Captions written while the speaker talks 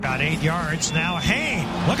got 8 yards. Now Hayne.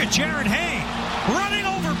 Look at Jarryd Hayne running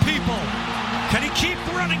over people. Can he keep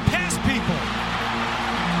running past people?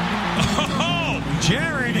 Oh,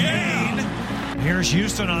 Jarryd Hayne. Here's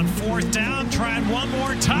Houston on 4th down. Trying one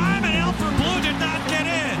more time, and Alfred Blue did not get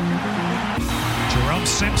in. Jerome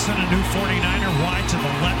Simpson, a new 49er, wide to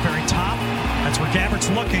the left, very top. That's where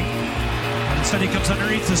Gabbert's looking. But instead he comes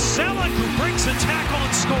underneath to Selleck, who breaks a tackle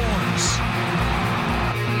and scores.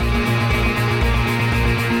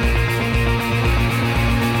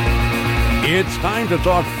 It's time to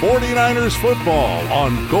talk 49ers football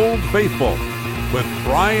on Gold Faithful with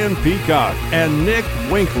Brian Peacock and Nick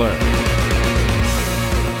Winkler.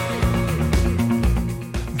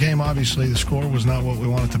 Game, obviously, the score was not what we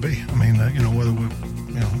want it to be. I mean, whether we're,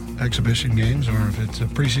 exhibition games or if it's a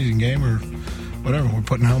preseason game or whatever, we're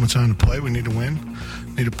putting helmets on to play. We need to win.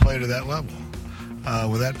 Need to play to that level.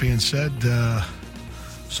 With that being said,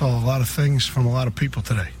 saw a lot of things from a lot of people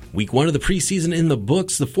today. Week 1 of the preseason in the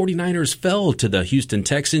books, the 49ers fell to the Houston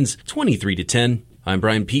Texans 23-10. I'm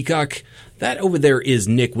Brian Peacock. That over there is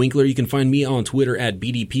Nick Winkler. You can find me on Twitter at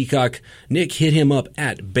BDPeacock. Nick, hit him up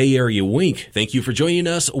at Bay Area Wink. Thank you for joining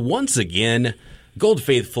us once again. Gold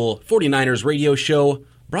Faithful 49ers radio show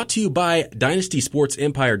brought to you by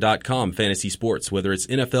DynastySportsEmpire.com. Fantasy sports, whether it's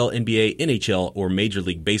NFL, NBA, NHL, or Major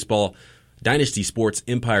League Baseball,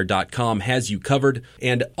 DynastySportsEmpire.com has you covered.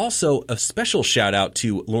 And also a special shout out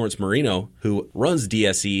to Lawrence Marino, who runs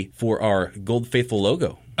DSE for our Gold Faithful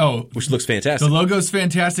logo. Oh, which looks fantastic. The logo's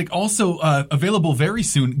fantastic. Also available very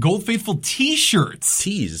soon. Gold Faithful T-shirts.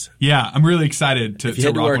 Tees. Yeah, I'm really excited to if you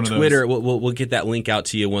head to our one Twitter, we'll get that link out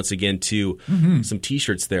to you once again to some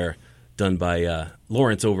T-shirts there done by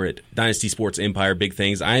Lawrence over at Dynasty Sports Empire. Big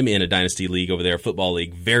things. I'm in a Dynasty League over there, football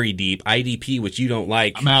league, very deep. IDP, which you don't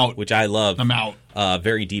like. I'm out. Which I love. I'm out.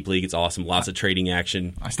 Very deep league. It's awesome. Lots of trading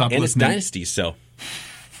action. I stopped and listening. It's Dynasty, so...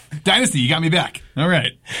 Dynasty, you got me back. All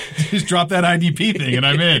right. Just drop that IDP thing and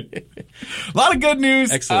I'm in. A lot of good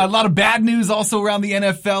news. Excellent. A lot of bad news also around the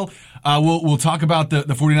NFL. We'll talk about the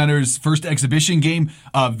 49ers' first exhibition game.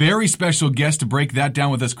 Very special guest to break that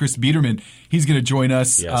down with us, Chris Biderman. He's going to join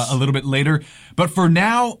us a little bit later. But for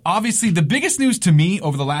now, obviously, the biggest news to me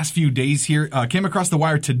over the last few days here came across the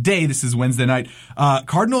wire today. This is Wednesday night.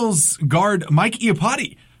 Cardinals guard Mike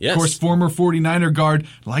Iupati. Yes. Of course, former 49er guard,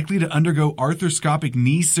 likely to undergo arthroscopic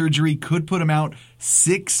knee surgery, could put him out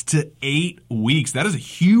 6 to 8 weeks. That is a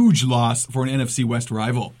huge loss for an NFC West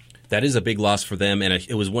rival. That is a big loss for them, and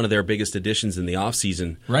it was one of their biggest additions in the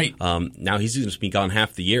offseason. Right. Now he's going to be gone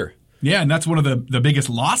half the year. Yeah, and that's one of the biggest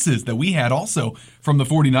losses that we had also from the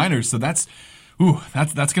 49ers. So that's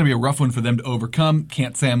going to be a rough one for them to overcome.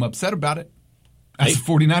 Can't say I'm upset about it. As a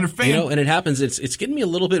 49er fan. And it happens. It's getting me a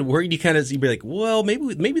little bit worried. You'd be like, well,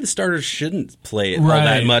 maybe the starters shouldn't play all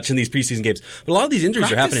that much in these preseason games. But a lot of these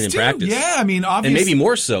injuries are happening in practice. Yeah, I mean, obviously. And maybe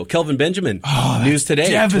more so. Kelvin Benjamin, news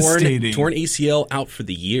today. Devastating. Torn ACL out for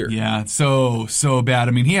the year. Yeah, so bad.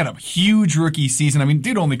 I mean, he had a huge rookie season. I mean,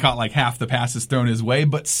 dude only caught like half the passes thrown his way.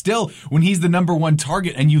 But still, when he's the number one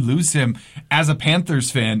target and you lose him, as a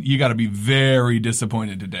Panthers fan, you got to be very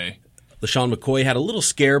disappointed today. LaShawn McCoy had a little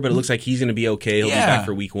scare, but it looks like he's going to be okay. He'll be back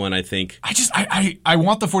for week 1, I think. I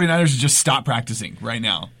want the 49ers to just stop practicing right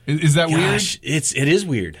now. Is that weird? It is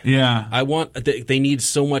weird. Yeah. They need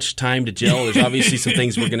so much time to gel. There's obviously some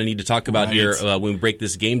things we're going to need to talk about here when we break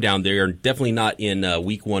this game down. They are definitely not in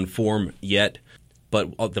week 1 form yet.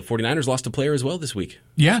 But the 49ers lost a player as well this week.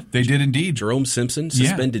 Yeah, they did indeed. Jerome Simpson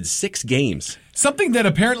suspended 6 games. Something that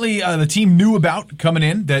apparently the team knew about coming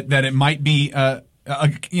in, that it might be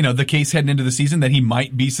the case heading into the season, that he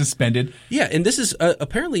might be suspended. Yeah, and this is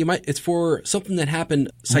apparently it's for something that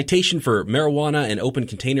happened, citation for marijuana and open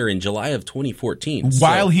container in July of 2014.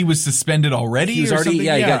 While he was suspended already? He was already,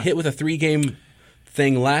 something? He got hit with a 3-game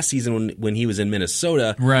thing last season when he was in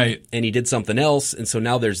Minnesota. Right. And he did something else, and so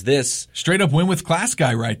now there's this. Straight up win with class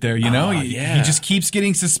guy right there, you know? He just keeps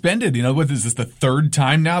getting suspended. You know, what is this, the 3rd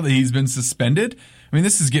time now that he's been suspended? I mean,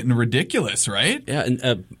 this is getting ridiculous, right? Yeah, and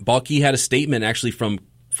Balke had a statement actually from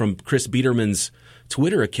Chris Biderman's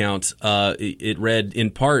Twitter account. It read, in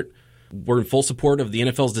part, we're in full support of the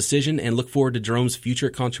NFL's decision and look forward to Jerome's future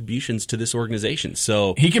contributions to this organization.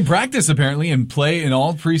 So he can practice, apparently, and play in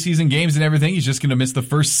all preseason games and everything. He's just going to miss the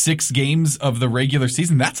first 6 games of the regular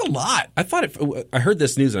season. That's a lot. I heard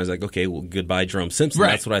this news and I was like, okay, well, goodbye, Jerome Simpson.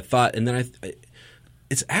 Right. That's what I thought. And then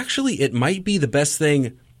it might be the best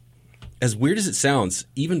thing, as weird as it sounds,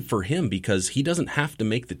 even for him, because he doesn't have to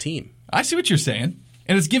make the team. I see what you're saying.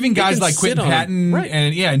 And it's giving guys like Quentin Patton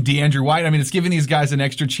and DeAndre White. I mean, it's giving these guys an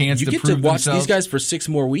extra chance to prove themselves. You get to watch these guys for 6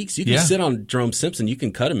 more weeks. You can sit on Jerome Simpson. You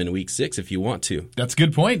can cut him in week 6 if you want to. That's a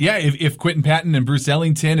good point. Yeah, if Quentin Patton and Bruce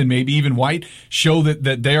Ellington and maybe even White show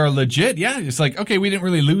that they are legit, it's like, okay, we didn't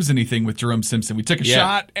really lose anything with Jerome Simpson. We took a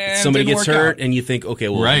shot and somebody gets hurt, out. and you think, okay,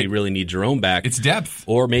 well, we really need Jerome back. It's depth.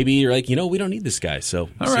 Or maybe you're like, we don't need this guy, so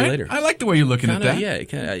see you later. I like the way you're looking at that. Yeah,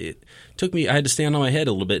 it took me. I had to stand on my head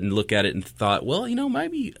a little bit and look at it and thought, well, might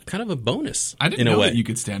be kind of a bonus. I didn't know that you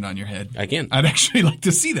could stand on your head. I can. I'd actually like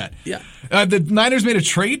to see that. Yeah. The Niners made a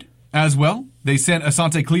trade as well. They sent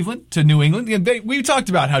Asante Cleveland to New England. We talked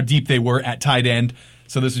about how deep they were at tight end,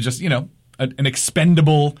 so this is just an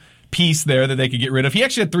expendable piece there that they could get rid of. He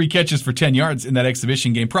actually had 3 catches for 10 yards in that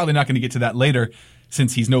exhibition game. Probably not going to get to that later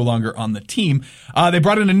since he's no longer on the team. They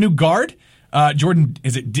brought in a new guard. Jordan,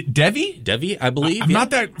 is it Devy? Devy, I believe. I'm not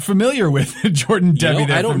that familiar with Jordan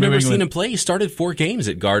Devy. I don't remember seeing him play. He started 4 games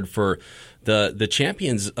at guard for the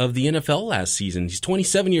champions of the NFL last season. He's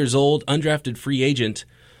 27 years old, undrafted free agent.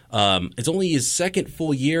 It's only his 2nd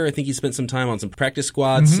full year. I think he spent some time on some practice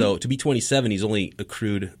squads. So to be 27, he's only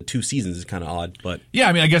accrued 2 seasons. Is kind of odd, but yeah,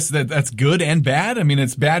 I mean, I guess that's good and bad. I mean,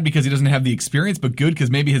 it's bad because he doesn't have the experience, but good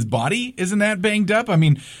because maybe his body isn't that banged up. I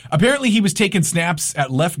mean, apparently he was taking snaps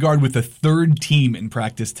at left guard with the 3rd team in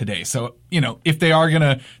practice today. So if they are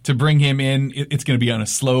gonna to bring him in, it's gonna be on a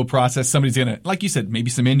slow process. Somebody's gonna, like you said, maybe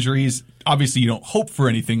some injuries. Obviously, you don't hope for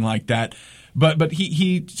anything like that, but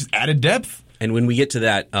he just added depth. And when we get to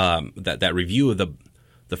that review of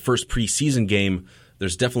the first preseason game,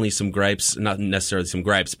 there's definitely some gripes, not necessarily some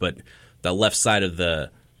gripes, but the left side of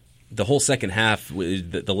the whole second half,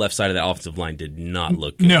 the left side of the offensive line did not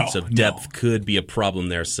look good. So depth could be a problem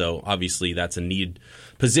there. So obviously that's a need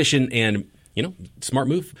position and, smart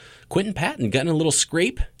move. Quentin Patton got in a little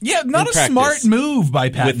scrape. Yeah, not a smart move by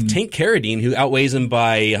Patton. With Tank Carradine, who outweighs him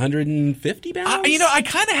by 150 pounds. I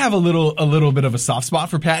kind of have a little bit of a soft spot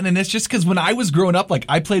for Patton in this, just because when I was growing up,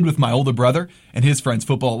 I played with my older brother and his friends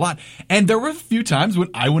football a lot, and there were a few times when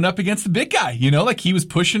I went up against the big guy. He was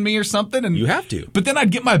pushing me or something, and you have to. But then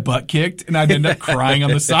I'd get my butt kicked, and I'd end up crying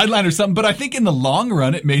on the sideline or something. But I think in the long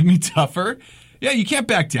run, it made me tougher. Yeah, you can't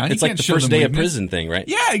back down. It's like the first day of prison thing, right?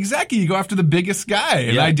 Yeah, exactly. You go after the biggest guy,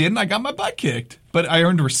 and I did, and I got my butt kicked. But I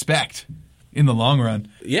earned respect in the long run.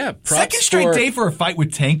 Yeah, second straight day for a fight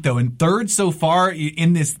with Tank, though, and 3rd so far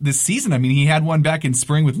in this season. I mean, he had one back in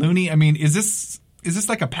spring with Looney. I mean, is this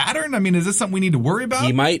like a pattern? I mean, is this something we need to worry about?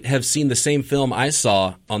 He might have seen the same film I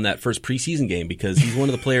saw on that first preseason game because he's one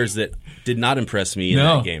of the players that did not impress me in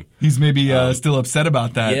that game. He's maybe still upset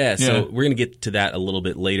about that. Yeah, so we're going to get to that a little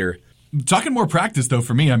bit later. Talking more practice, though,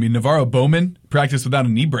 for me, I mean, Navarro Bowman practiced without a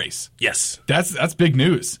knee brace. Yes. That's big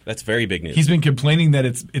news. That's very big news. He's been complaining that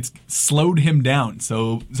it's slowed him down.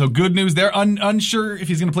 So good news there. Unsure if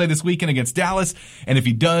he's going to play this weekend against Dallas, and if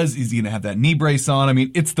he does, is he going to have that knee brace on? I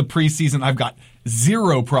mean, it's the preseason. I've got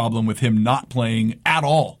zero problem with him not playing at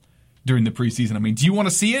all during the preseason. I mean, do you want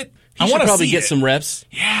to see it? He should probably get some reps.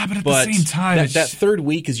 Yeah, but at the same time... That 3rd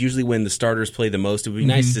week is usually when the starters play the most. It would be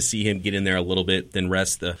nice to see him get in there a little bit, then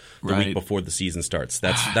rest the week before the season starts.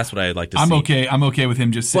 That's what I'd like to see. I'm okay with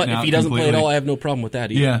him just sitting out. But if he doesn't play at all, I have no problem with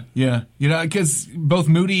that either. Yeah. Because both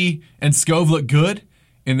Moody and Scove look good.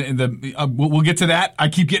 We'll get to that. I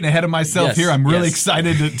keep getting ahead of myself here. I'm really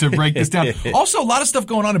excited to break this down. Also, a lot of stuff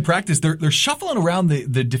going on in practice. They're shuffling around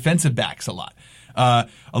the defensive backs a lot.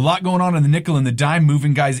 A lot going on in the nickel and the dime,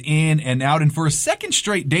 moving guys in and out. And for a 2nd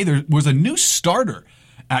straight day, there was a new starter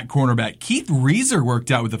at cornerback. Keith Reeser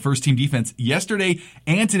worked out with the first-team defense yesterday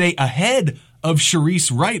and today ahead of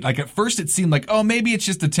Sharice Wright. At first it seemed like, maybe it's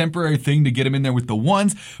just a temporary thing to get him in there with the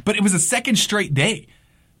ones. But it was a 2nd straight day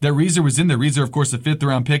that Reeser was in there. Reeser, of course, a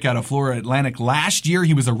 5th-round pick out of Florida Atlantic. Last year,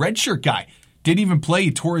 he was a redshirt guy. Didn't even play.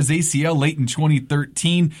 He tore his ACL late in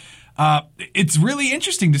 2013. It's really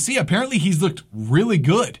interesting to see. Apparently, he's looked really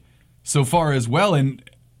good so far as well. And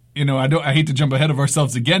I hate to jump ahead of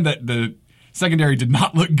ourselves again. That the secondary did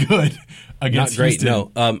not look good against Houston.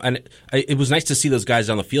 No. And it was nice to see those guys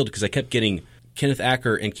on the field because I kept getting Kenneth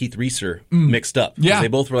Acker and Keith Reeser mixed up. Yeah. They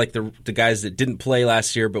both were like the guys that didn't play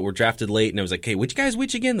last year but were drafted late. And I was like, hey, which guy's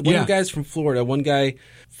which again? One of the guys from Florida, one guy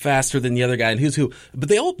faster than the other guy, and who's who. But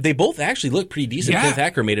they both actually look pretty decent. Yeah. Kenneth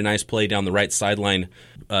Acker made a nice play down the right sideline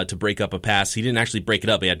to break up a pass. He didn't actually break it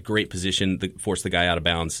up. He had great position, forced the guy out of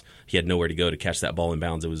bounds. He had nowhere to go to catch that ball in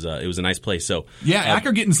bounds. It was a nice play. So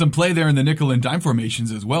Acker getting some play there in the nickel and dime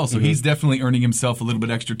formations as well. So he's definitely earning himself a little bit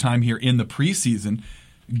extra time here in the preseason.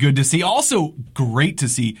 Good to see. Also, great to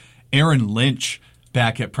see Aaron Lynch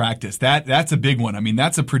back at practice. That's a big one. I mean,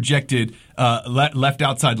 that's a projected left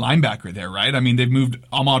outside linebacker there, right? I mean, they've moved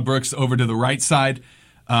Ahmad Brooks over to the right side,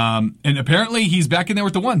 and apparently he's back in there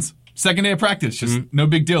with the ones. Second day of practice, just no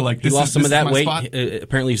big deal. Like, he lost some of that weight.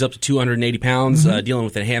 Apparently, he's up to 280 pounds, dealing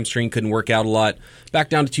with a hamstring, couldn't work out a lot. Back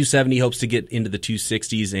down to 270, hopes to get into the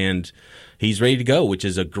 260s, and he's ready to go, which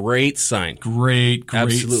is a great sign. Great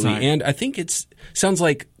Absolutely. sign. And I think sounds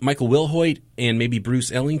like Michael Wilhoit and maybe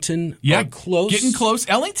Bruce Ellington are close. Getting close.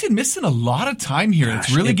 Ellington missing a lot of time here.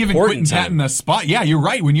 It's really giving Quentin Patton a spot. Yeah, you're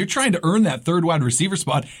right. When you're trying to earn that third wide receiver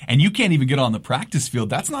spot and you can't even get on the practice field,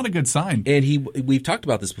 that's not a good sign. And we've talked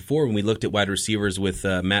about this before when we looked at wide receivers with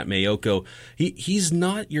Matt Mayoko. He's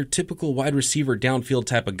not your typical wide receiver downfield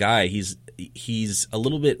type of guy. He's a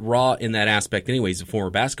little bit raw in that aspect anyway. He's a former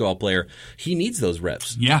basketball player. He needs those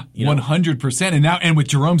reps. Yeah, 100%. And with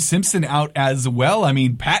Jerome Simpson out as well, I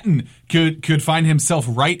mean, Patton could find himself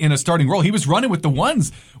right in a starting role. He was running with the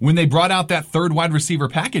ones when they brought out that third wide receiver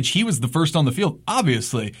package. He was the first on the field,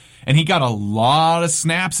 obviously, and he got a lot of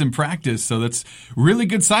snaps in practice. So that's really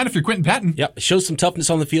good sign if you're Quentin Patton. Yep, shows some toughness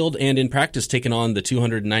on the field and in practice taking on the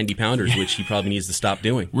 290-pounders, which he probably needs to stop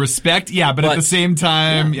doing. Respect, but at the same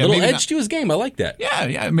time, a little edge to his game. I like that.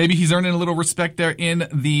 Yeah. Maybe he's earning a little respect there in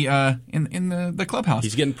the in the clubhouse.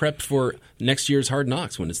 He's getting prepped for next year's Hard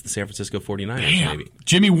Knocks when it's the San Francisco 49ers. Maybe.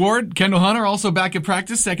 Jimmy Ward, Kendall Hunter also back at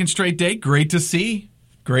practice, second straight day. Great to see.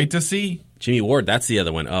 Jimmy Ward, that's the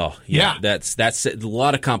other one. Oh, yeah. That's a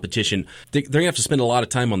lot of competition. They're going to have to spend a lot of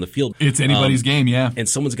time on the field. It's anybody's game, yeah. And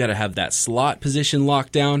someone's got to have that slot position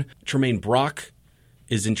locked down. Tremaine Brock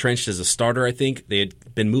is entrenched as a starter, I think. They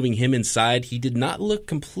had been moving him inside. He did not look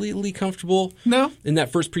completely comfortable in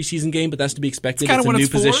that first preseason game, but that's to be expected. It's a new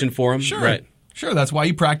position for him. Sure. Right. Sure, that's why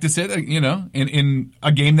you practice it, in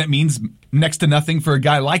a game that means next to nothing for a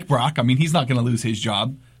guy like Brock. I mean, he's not going to lose his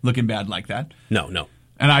job looking bad like that. No.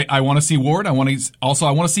 And I want to see Ward. I want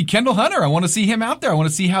to see Kendall Hunter. I want to see him out there. I want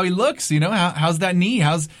to see how he looks. How's that knee?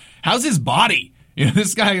 How's his body?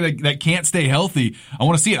 This guy that can't stay healthy. I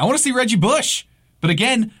want to see it. I want to see Reggie Bush. But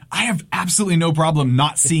again, I have absolutely no problem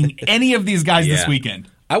not seeing any of these guys this weekend.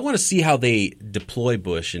 I want to see how they deploy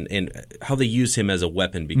Bush and how they use him as a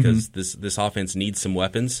weapon because this offense needs some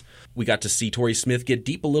weapons. We got to see Torrey Smith get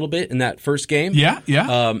deep a little bit in that first game. Yeah.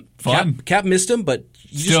 Fun. Cap missed him, but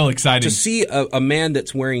still exciting. To see a man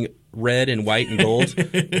that's wearing red and white and gold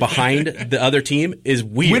behind the other team is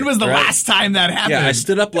weird. When was the last time that happened? Yeah, I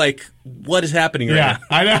stood up like, what is happening right now?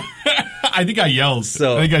 I know. I think I yelled.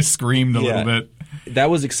 I think I screamed a little bit. That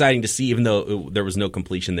was exciting to see, even though there was no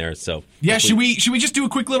completion there. So should we just do a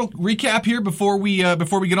quick little recap here before we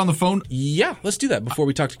get on the phone? Yeah, let's do that. Before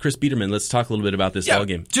we talk to Chris Biderman, let's talk a little bit about this ball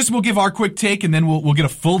game. We'll give our quick take, and then we'll get a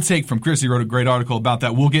full take from Chris. He wrote a great article about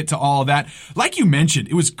that. We'll get to all of that. Like you mentioned,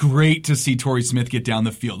 it was great to see Torrey Smith get down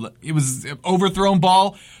the field. It was an overthrown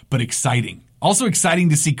ball, but exciting. Also exciting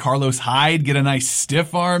to see Carlos Hyde get a nice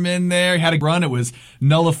stiff arm in there. He had a run. It was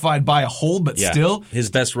nullified by a hold, but still.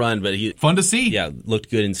 His best run, but fun to see. Yeah,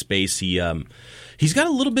 looked good in space. He's got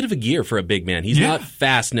a little bit of a gear for a big man. He's not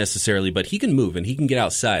fast necessarily, but he can move and he can get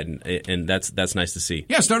outside, and that's nice to see.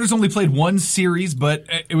 Yeah, starters only played one series, but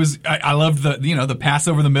it was I loved the pass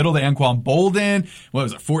over the middle to Anquan Bolden. What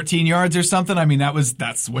was it, 14 yards or something? I mean,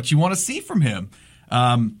 that's what you want to see from him.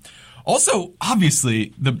 Also,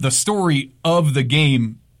 obviously, the story of the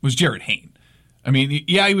game was Jarryd Hayne. I mean,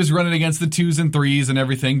 he was running against the 2s and 3s and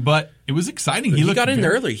everything, but it was exciting. He got in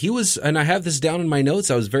there early. He was, and I have this down in my notes,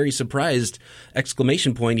 I was very surprised, !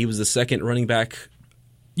 He was the second running back.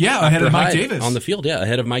 Yeah, ahead of Mike Davis. On the field,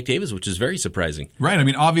 ahead of Mike Davis, which is very surprising. Right. I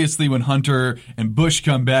mean, obviously, when Hunter and Bush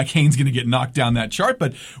come back, Hayne's going to get knocked down that chart.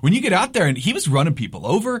 But when you get out there, and he was running people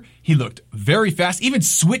over, he looked very fast, even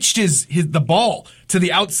switched the ball to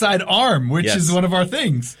the outside arm, which is one of our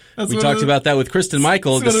things. We talked about that with Kristen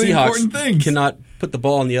Michael. The Seahawks cannot put the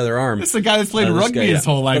ball on the other arm. It's the guy that's played rugby his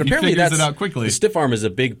whole life. But apparently he figures it out quickly. The stiff arm is a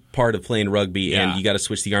big part of playing rugby, and you got to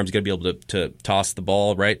switch the arms. You got to be able to toss the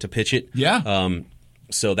ball, right, to pitch it. Yeah.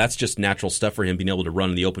 So that's just natural stuff for him, being able to run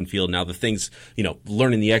in the open field. Now the things,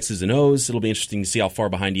 learning the X's and O's, it'll be interesting to see how far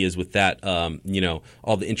behind he is with that.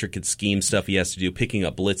 All the intricate scheme stuff he has to do, picking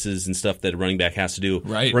up blitzes and stuff that a running back has to do.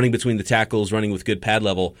 Right. Running between the tackles, running with good pad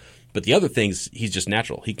level. But the other things, he's just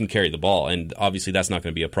natural. He can carry the ball, and obviously that's not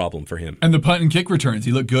going to be a problem for him. And the punt and kick returns,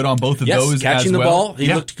 he looked good on both of those catching as well. the ball,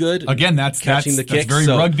 he looked good. Again, that's catching the kick. That's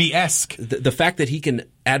very rugby-esque. The fact that he can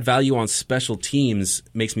add value on special teams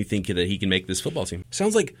makes me think that he can make this football team.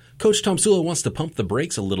 Sounds like Coach Tom Sula wants to pump the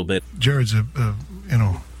brakes a little bit. Jarrod's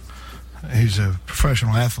he's a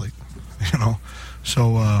professional athlete,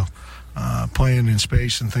 so playing in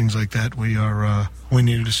space and things like that, we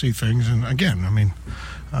needed to see things. And again, I mean,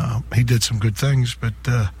 he did some good things, but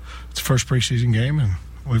it's the first preseason game, and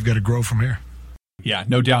we've got to grow from here. Yeah,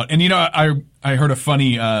 no doubt. And, I heard a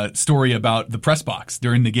funny story about the press box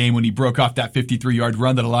during the game when he broke off that 53-yard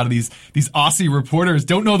run that a lot of these Aussie reporters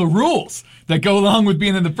don't know the rules that go along with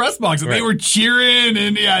being in the press box. And right. They were cheering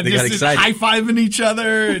and, they just high-fiving each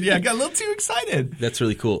other. And, got a little too excited. That's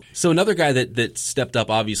really cool. So another guy that stepped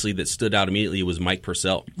up, obviously, that stood out immediately was Mike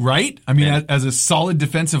Purcell. Right? I mean, as a solid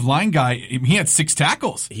defensive line guy, he had 6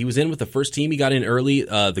 tackles. He was in with the first team. He got in early.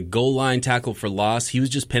 The goal line tackle for loss. He was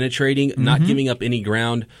just penetrating, not giving up any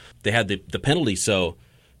ground. They had the penalty, so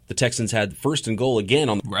the Texans had first and goal again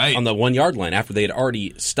on the 1 yard line after they had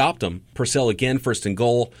already stopped him. Purcell again, first and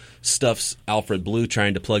goal, stuffs Alfred Blue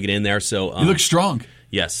trying to plug it in there. So he looked strong.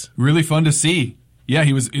 Yes, really fun to see. Yeah,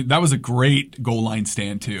 that was a great goal line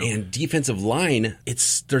stand too. And defensive line,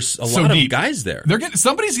 there's a lot of guys there.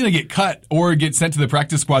 Somebody's going to get cut or get sent to the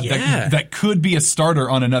practice squad that could be a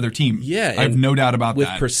starter on another team. Yeah, I have no doubt about that.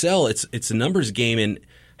 With Purcell, it's a numbers game, and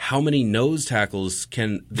how many nose tackles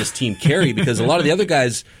can this team carry? Because a lot of the other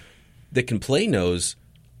guys that can play nose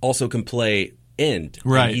also can play end.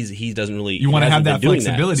 Right. He doesn't really. You want to have that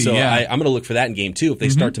flexibility. So yeah. I'm going to look for that in game 2. If they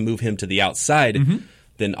start to move him to the outside,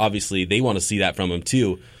 then obviously they want to see that from him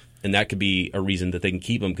too. And that could be a reason that they can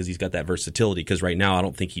keep him because he's got that versatility. Because right now I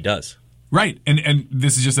don't think he does. Right, and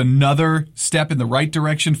this is just another step in the right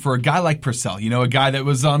direction for a guy like Purcell, a guy that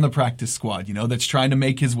was on the practice squad, that's trying to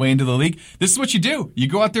make his way into the league. This is what you do. You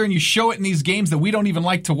go out there and you show it in these games that we don't even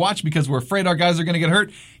like to watch because we're afraid our guys are going to get hurt.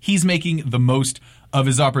 He's making the most of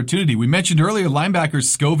his opportunity. We mentioned earlier linebackers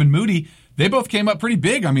Scove and Moody. They both came up pretty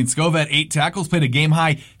big. I mean, Scove had 8 tackles, played a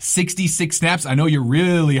game-high 66 snaps. I know you're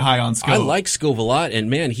really high on Scove. I like Scove a lot, and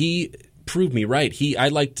man, he proved me right. I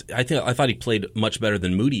thought he played much better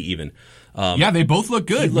than Moody even. They both look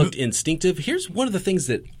good. He looked instinctive. Here's one of the things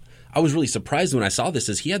that I was really surprised when I saw this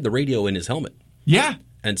is he had the radio in his helmet. Yeah.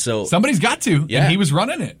 And so somebody's got to. Yeah. And he was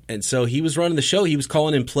running it. And so he was running the show. He was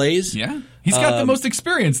calling in plays. Yeah. He's got the most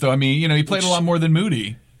experience, though. I mean, he played a lot more than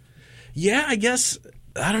Moody. Yeah, I guess.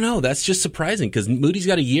 I don't know. That's just surprising because Moody's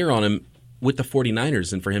got a year on him with the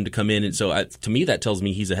 49ers, and for him to come in, and so to me that tells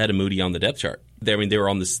me he's ahead of Moody on the depth chart. I mean, they were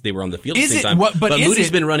on the field at the same time. But Moody's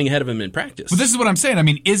been running ahead of him in practice. But this is what I'm saying. I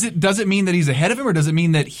mean, does it mean that he's ahead of him, or does it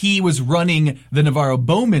mean that he was running the Navarro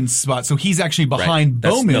Bowman spot, so he's actually behind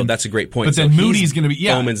Bowman? No, that's a great point. But then Moody's going to be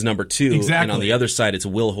Bowman's number 2, exactly. And on the other side it's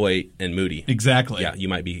Will Hoyt and Moody. Exactly. Yeah, you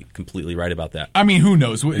might be completely right about that. I mean, who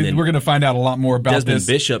knows? We're going to find out a lot more about Desmond this.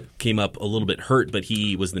 Bishop came up a little bit hurt, but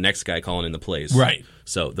he was the next guy calling in the plays. Right.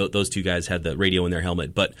 So those two guys had the radio in their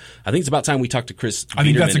helmet. But I think it's about time we talk to Chris Biderman. I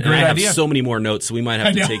think that's a great idea. I have so many more notes, so we might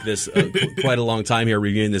have to take this quite a long time here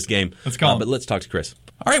reviewing this game. Let's call him. But let's talk to Chris.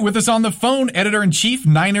 All right, with us on the phone, Editor-in-Chief,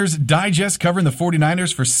 Niners Digest, covering the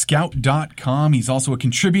 49ers for Scout.com. He's also a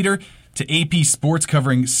contributor to AP Sports,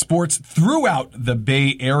 covering sports throughout the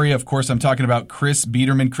Bay Area. Of course, I'm talking about Chris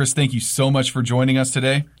Biderman. Chris, thank you so much for joining us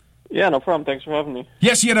today. Yeah, no problem. Thanks for having me.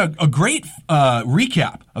 Yes, you had a great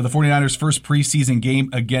recap of the 49ers' first preseason game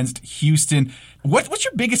against Houston. What's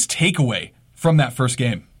your biggest takeaway from that first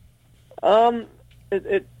game? I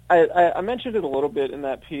mentioned it a little bit in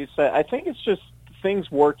that piece. I think it's just things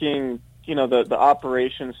working, the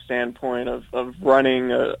operations standpoint of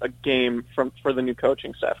running a game for the new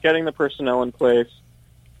coaching staff, getting the personnel in place,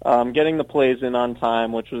 getting the plays in on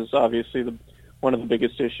time, which was obviously one of the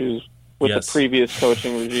biggest issues with the previous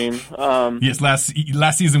coaching regime. Yes, last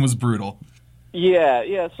season was brutal.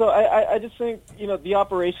 Yeah. So I just think, the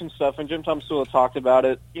operation stuff, and Jim Tomsula talked about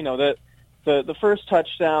it, that the first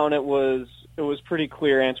touchdown, it was pretty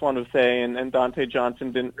clear Antoine Bethea and Dante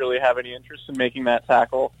Johnson didn't really have any interest in making that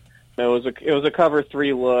tackle. It was a cover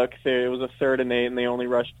 3 look. It was a 3rd and 8, and they only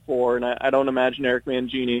rushed 4. And I don't imagine Eric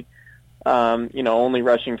Mangini, only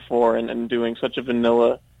rushing 4 and doing such a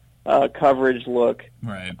vanilla coverage look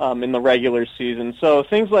in the regular season. So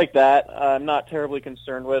things like that I'm not terribly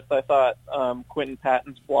concerned with. I thought Quentin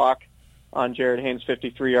Patton's block on Jarryd Hayne's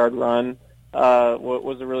 53-yard run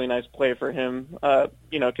was a really nice play for him,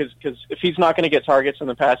 because if he's not going to get targets in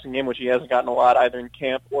the passing game, which he hasn't gotten a lot either in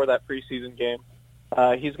camp or that preseason game,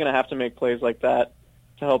 he's going to have to make plays like that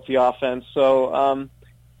to help the offense. So,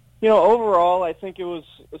 overall, I think it was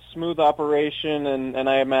a smooth operation, and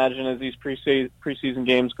I imagine as these preseason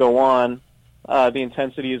games go on, the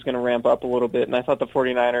intensity is going to ramp up a little bit. And I thought the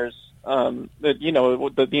 49ers,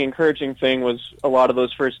 the encouraging thing was a lot of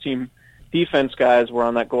those first-team defense guys were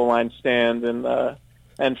on that goal line stand,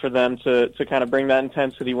 and for them to kind of bring that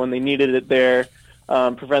intensity when they needed it there,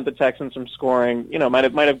 prevent the Texans from scoring. Might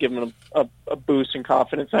have given them a boost in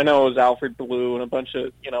confidence. I know it was Alfred Blue and a bunch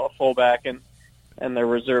of a fullback and their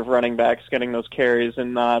reserve running backs getting those carries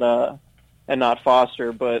and not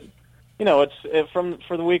Foster. But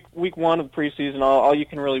for the week one of the preseason, all you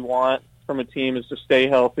can really want from a team is to stay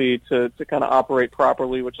healthy, to kind of operate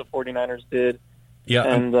properly, which the 49ers did. Yeah,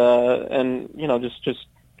 and just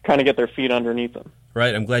kind of get their feet underneath them.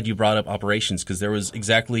 Right. I'm glad you brought up operations because there was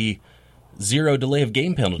exactly 0 delay of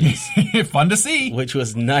game penalties. Fun to see. Which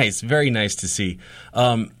was nice. Very nice to see.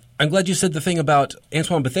 I'm glad you said the thing about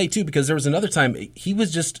Antoine Bethea, too, because there was another time he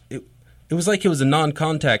was just it was like it was a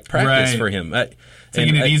non-contact practice for him.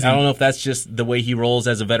 Taking it easy. I don't know if that's just the way he rolls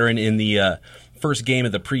as a veteran in the first game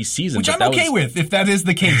of the preseason. Which I'm okay with, if that is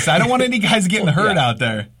the case. I don't want any guys getting hurt out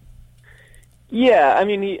there. Yeah, I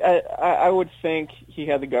mean, I would think he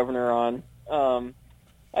had the governor on.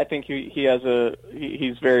 I think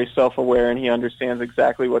he's very self-aware and he understands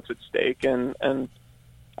exactly what's at stake, and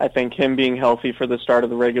I think him being healthy for the start of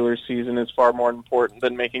the regular season is far more important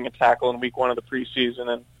than making a tackle in week 1 of the preseason.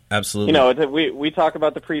 And absolutely, we talk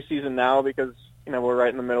about the preseason now because we're right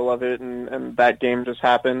in the middle of it, and that game just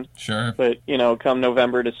happened. Sure, but come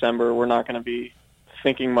November, December, we're not going to be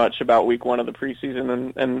thinking much about week 1 of the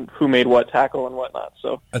preseason and who made what tackle and whatnot.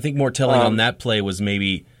 So I think more telling on that play was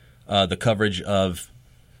maybe the coverage of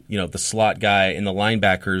the slot guy and the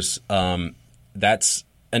linebackers. That's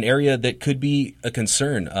an area that could be a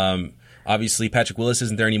concern. Obviously, Patrick Willis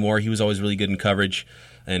isn't there anymore. He was always really good in coverage.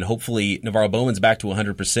 And hopefully Navarro Bowman's back to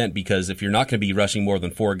 100% because if you're not going to be rushing more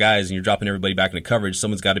than 4 guys and you're dropping everybody back into coverage,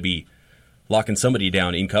 someone's got to be locking somebody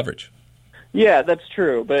down in coverage. Yeah, that's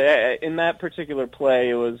true. But in that particular play,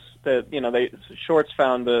 it was that Shorts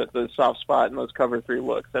found the soft spot in those cover 3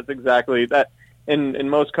 looks. That's exactly that. In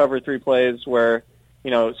most cover 3 plays where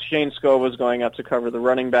Shane Sco was going up to cover the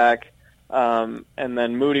running back, and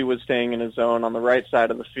then Moody was staying in his zone on the right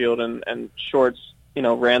side of the field, and Shorts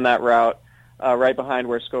ran that route right behind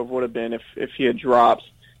where Scove would have been if he had dropped,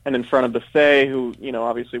 and in front of Buffet, who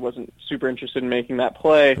obviously wasn't super interested in making that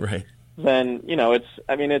play. Right. Then I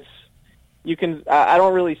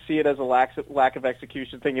don't really see it as a lack of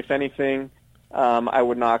execution thing. If anything, I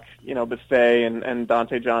would knock Buffet and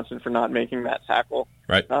Dante Johnson for not making that tackle.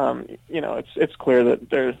 Right. It's clear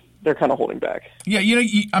that they're kind of holding back. Yeah,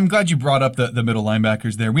 I'm glad you brought up the middle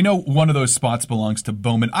linebackers there. We know one of those spots belongs to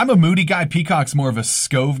Bowman. I'm a Moody guy. Peacock's more of a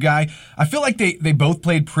Scove guy. I feel like they both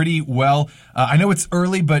played pretty well. I know it's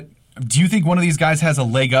early, but do you think one of these guys has a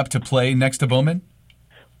leg up to play next to Bowman?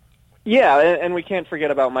 Yeah, and we can't forget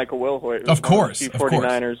about Michael Wilhoit. Of course. The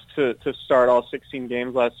 49ers to start all 16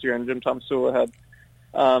 games last year, and Jim Tomsula had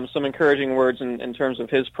some encouraging words in terms of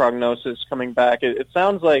his prognosis coming back. It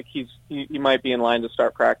sounds like he might be in line to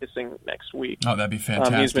start practicing next week. Oh, that'd be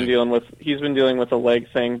fantastic. He's been dealing with a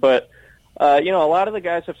leg thing, but a lot of the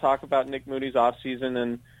guys have talked about Nick Moody's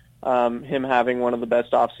offseason and him having one of the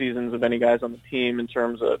best off seasons of any guys on the team in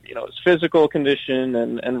terms of his physical condition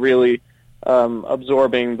and really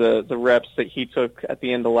absorbing the reps that he took at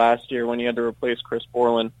the end of last year when he had to replace Chris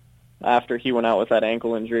Borland after he went out with that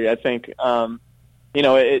ankle injury. I think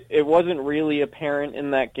it wasn't really apparent in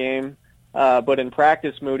that game, but in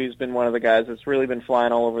practice, Moody's been one of the guys that's really been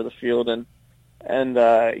flying all over the field, and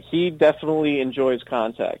he definitely enjoys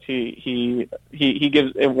contact. He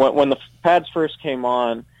gives when the pads first came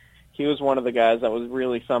on, he was one of the guys that was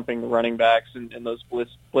really thumping the running backs in those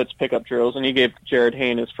blitz pickup drills, and he gave Jarryd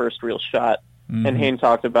Hayne his first real shot. Mm-hmm. And Hayne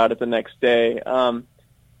talked about it the next day.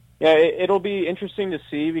 It'll be interesting to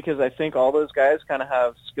see because I think all those guys kind of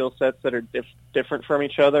have skill sets that are different from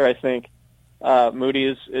each other. I think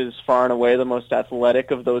Moody is far and away the most athletic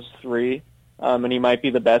of those 3, and he might be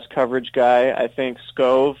the best coverage guy. I think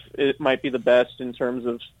Scove might be the best in terms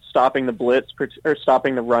of stopping the blitz or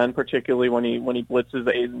stopping the run, particularly when he blitzes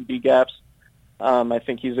the A's and B gaps. I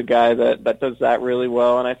think he's a guy that does that really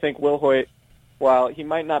well, and I think Wilhoit, while he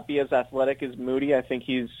might not be as athletic as Moody, I think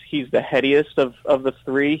he's the headiest of the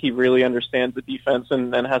 3. He really understands the defense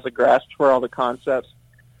and has a grasp for all the concepts.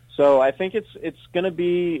 So I think it's going to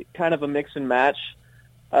be kind of a mix and match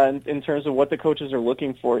in terms of what the coaches are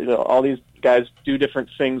looking for. All these guys do different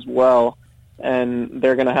things well, and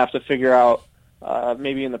they're going to have to figure out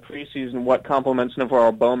maybe in the preseason what complements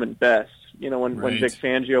Navarro Bowman best. When Vic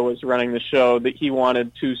Fangio was running the show, that he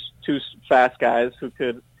wanted two fast guys who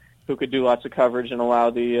could do lots of coverage and allow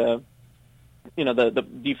the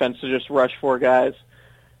defense to just rush 4 guys.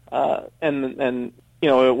 And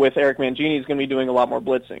with Eric Mangini, he's going to be doing a lot more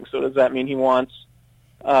blitzing. So does that mean he wants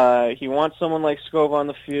someone like Scove on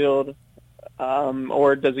the field,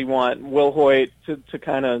 or does he want Wilhoit to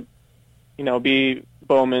kind of be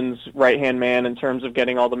Bowman's right-hand man in terms of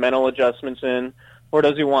getting all the mental adjustments in, or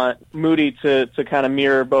does he want Moody to kind of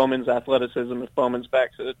mirror Bowman's athleticism if Bowman's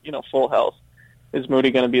back to, full health? Is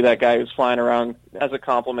Moody going to be that guy who's flying around as a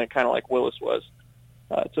compliment, kind of like Willis was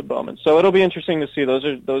to Bowman? So it'll be interesting to see.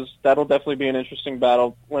 That'll definitely be an interesting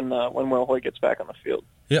battle when Will Hoyt gets back on the field.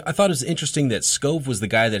 Yeah, I thought it was interesting that Scove was the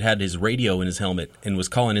guy that had his radio in his helmet and was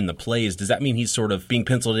calling in the plays. Does that mean he's sort of being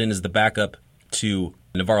penciled in as the backup to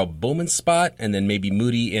Navarro Bowman's spot, and then maybe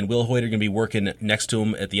Moody and Will Hoyt are going to be working next to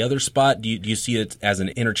him at the other spot? Do you see it as an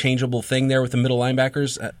interchangeable thing there with the middle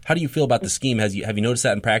linebackers? How do you feel about the scheme? Have you noticed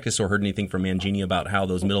that in practice or heard anything from Mangini about how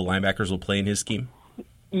those middle linebackers will play in his scheme?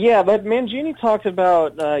 Yeah, but Mangini talked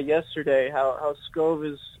about yesterday how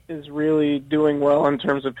Scove is really doing well in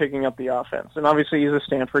terms of picking up the offense. And obviously he's a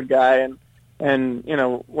Stanford guy, and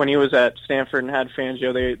when he was at Stanford and had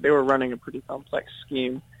Fangio, they were running a pretty complex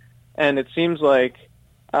scheme. And it seems like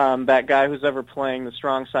that guy who's ever playing the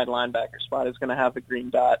strong side linebacker spot is going to have the green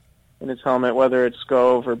dot in his helmet, whether it's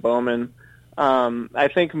Scove or Bowman. I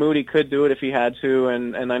think Moody could do it if he had to,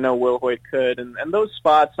 and I know Will Hoyt could. And those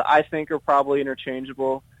spots, I think, are probably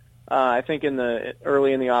interchangeable. I think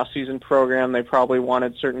early in the off-season program, they probably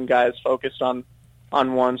wanted certain guys focused on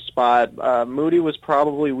one spot. Moody was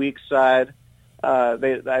probably weak side.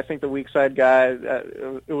 I think the weak side guy,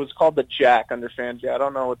 it was called the jack under Fangio. I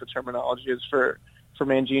don't know what the terminology is for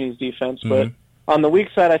Mangini's defense, but on the weak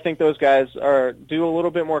side, I think those guys do a little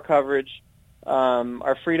bit more coverage,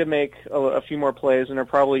 are free to make a few more plays, and are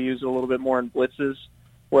probably used a little bit more in blitzes,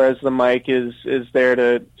 whereas the Mike is there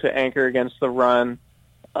to anchor against the run,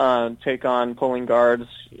 take on pulling guards,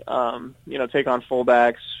 take on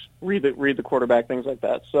fullbacks, read the quarterback, things like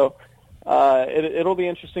that. So it'll be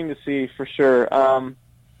interesting to see for sure.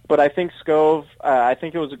 But I think Scove, I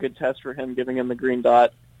think it was a good test for him, giving him the green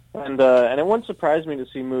dot, and it wouldn't surprise me to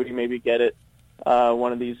see Moody maybe get it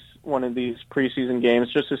one of these preseason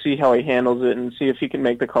games, just to see how he handles it and see if he can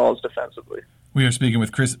make the calls defensively. We are speaking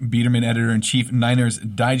with Chris Biderman, editor-in-chief, Niners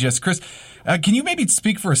Digest. Chris, can you maybe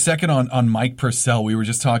speak for a second on Mike Purcell? We were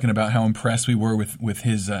just talking about how impressed we were with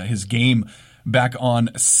his game back on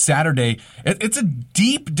Saturday. It's a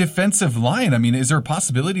deep defensive line. I mean, is there a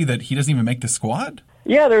possibility that he doesn't even make the squad?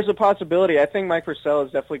 Yeah, there's a possibility. I think Mike Purcell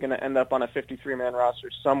is definitely going to end up on a 53-man roster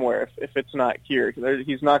somewhere if it's not here.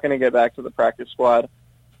 He's not going to get back to the practice squad.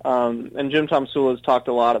 And Jim Tomsula has talked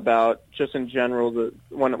a lot about, just in general,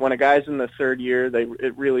 when a guy's in the third year,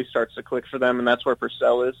 it really starts to click for them, and that's where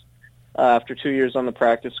Purcell is after 2 years on the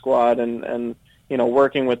practice squad and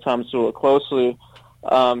working with Tomsula closely.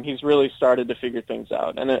 He's really started to figure things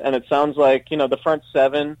out, and it sounds like the front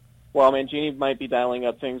seven. While Mangini might be dialing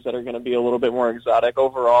up things that are going to be a little bit more exotic,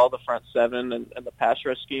 overall the front seven and the pass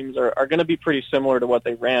rush schemes are going to be pretty similar to what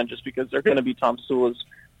they ran, just because they're going to be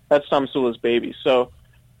that's Tomsula's baby. So,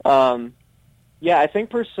 I think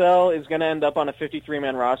Purcell is going to end up on a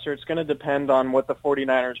 53-man roster. It's going to depend on what the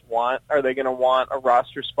 49ers want. Are they going to want a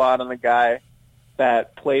roster spot on a guy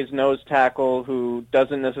that plays nose tackle who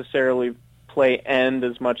doesn't necessarily play end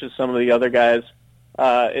as much as some of the other guys?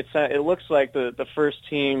 It looks like the first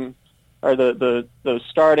team, or the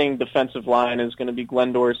starting defensive line, is going to be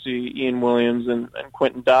Glenn Dorsey, Ian Williams, and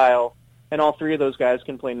Quentin Dial, and all three of those guys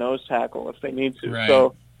can play nose tackle if they need to. Right.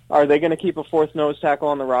 So are they going to keep a fourth nose tackle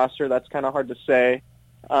on the roster? That's kind of hard to say.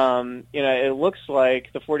 It looks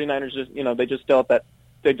like the 49ers they just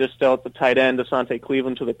dealt the tight end Asante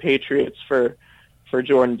Cleveland to the Patriots for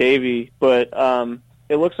Jordan Davey, but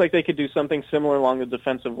it looks like they could do something similar along the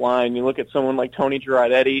defensive line. You look at someone like Tony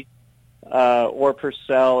Jarryd or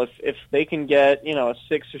Purcell. If they can get a 6th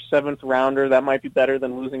or 7th rounder, that might be better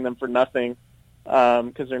than losing them for nothing,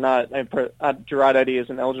 because they're not. Jarryd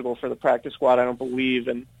isn't eligible for the practice squad, I don't believe,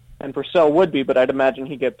 and Purcell would be, but I'd imagine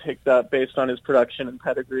he'd get picked up based on his production and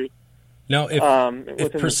pedigree. Now,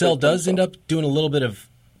 if Purcell does end up doing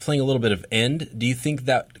playing a little bit of end, do you think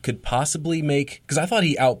that could possibly make? Because I thought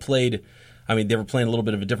he outplayed. I mean, they were playing a little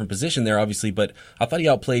bit of a different position there, obviously, but I thought he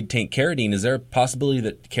outplayed Tank Carradine. Is there a possibility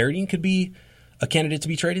that Carradine could be a candidate to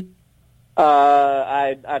be traded?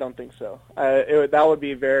 I don't think so. That would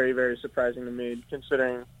be very, very surprising to me,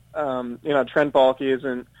 considering Trent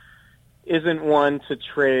Baalke isn't one to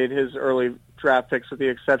trade his early draft picks, with the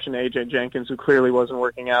exception of A.J. Jenkins, who clearly wasn't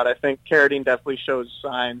working out. I think Carradine definitely shows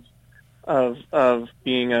signs of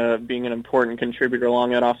being an important contributor along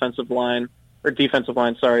that offensive line, or defensive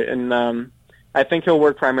line, sorry. And I think he'll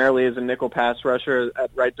work primarily as a nickel pass rusher at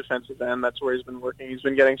right defensive end. That's where he's been working. He's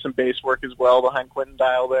been getting some base work as well behind Quentin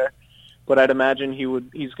Dial there. But I'd imagine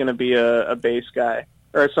he's going to be a base guy,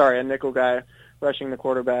 a nickel guy rushing the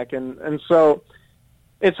quarterback. And so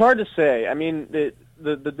it's hard to say. I mean,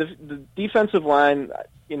 the defensive line,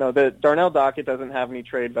 that Darnell Dockett doesn't have any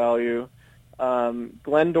trade value.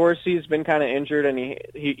 Glenn Dorsey's been kind of injured, and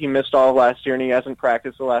he missed all of last year, and he hasn't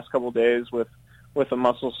practiced the last couple of days with a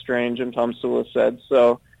muscle strain, Jim Tomsula said.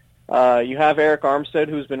 So you have Eric Armstead,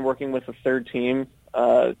 who's been working with the third team,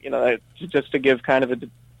 just to give kind of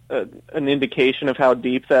an indication of how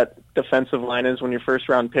deep that defensive line is when your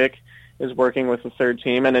first-round pick is working with the third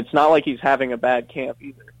team. And it's not like he's having a bad camp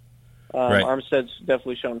either. Right. Armstead's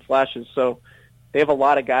definitely shown flashes. So they have a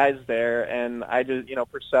lot of guys there, and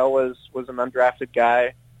Purcell was an undrafted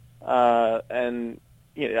guy, and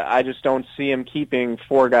I just don't see him keeping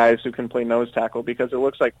four guys who can play nose tackle, because it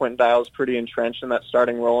looks like Quentin Dial's pretty entrenched in that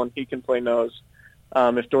starting role, and he can play nose.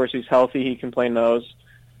 If Dorsey's healthy, he can play nose.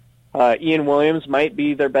 Ian Williams might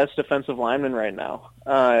be their best defensive lineman right now,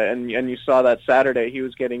 and you saw that Saturday. He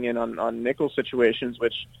was getting in on nickel situations,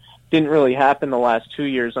 which didn't really happen the last 2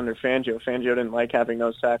 years under Fangio. Fangio didn't like having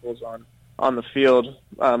nose tackles on the field.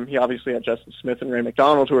 He obviously had Justin Smith and Ray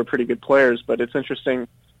McDonald, who are pretty good players, but it's interesting.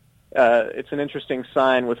 It's an interesting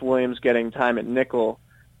sign with Williams getting time at nickel.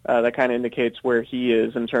 That kind of indicates where he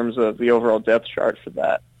is in terms of the overall depth chart for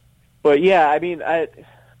that. But yeah, I mean,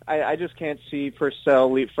 I just can't see Purcell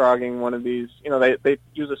leapfrogging one of these. They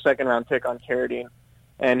use a second-round pick on Carradine,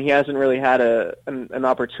 and he hasn't really had an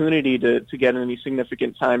opportunity to get any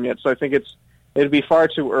significant time yet. So I think it'd be far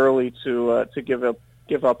too early to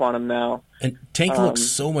give up on him now. And Tank looks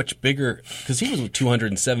so much bigger, because he was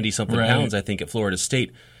 270-something pounds, I think, at Florida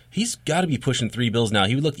State. He's got to be pushing 3 bills now.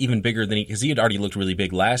 He would look even bigger than because he had already looked really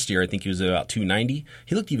big last year. I think he was about 290.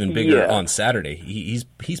 He looked even bigger on Saturday. He's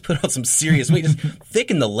put on some serious weight. Just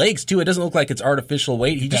thick in the legs, too. It doesn't look like it's artificial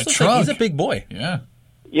weight. He just looks like he's a big boy. Yeah.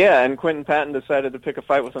 Yeah, and Quentin Patton decided to pick a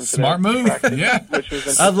fight with him today. Smart move. Yeah. Which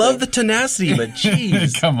was I love the tenacity, but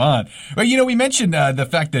jeez. Come on. Well, we mentioned the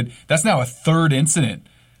fact that that's now a third incident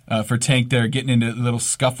for Tank there, getting into little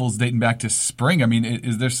scuffles dating back to spring. I mean,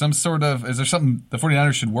 is there something the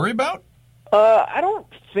 49ers should worry about? I don't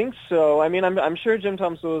think so. I mean, I'm sure Jim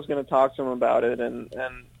Tomsula is going to talk to him about it, and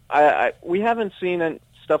we haven't seen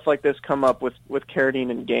stuff like this come up with Carradine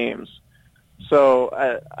in games.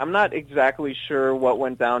 So I'm not exactly sure what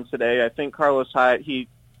went down today. I think Carlos Hyde, he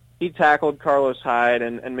tackled Carlos Hyde,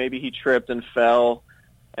 and maybe he tripped and fell.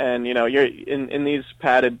 And you're in these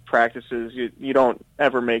padded practices, you don't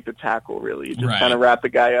ever make the tackle really. You just kind of wrap the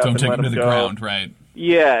guy up and let him go. Don't take him to the ground, right?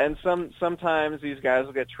 Yeah, and sometimes these guys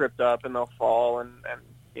will get tripped up and they'll fall, and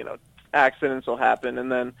accidents will happen. And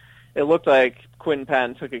then it looked like Quentin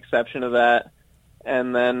Patton took exception to that,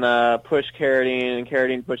 and then pushed Carradine, and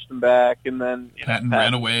Carradine pushed him back, and then Patton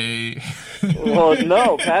ran away. Well,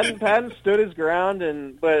 no, Patton stood his ground,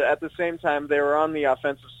 but at the same time they were on the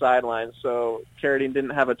offensive sideline, so Carradine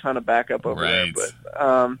didn't have a ton of backup over there.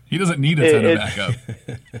 But he doesn't need a ton of backup.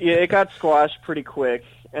 Yeah, it got squashed pretty quick,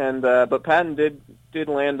 and but Patton did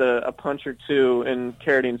land a punch or two in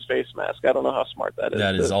Carradine's face mask. I don't know how smart that is.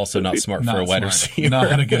 That is also not smart for a wide receiver.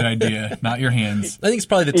 Not a good idea. Not your hands. I think it's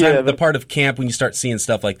probably the time, the part of camp when you start seeing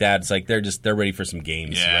stuff like that. It's like they're ready for some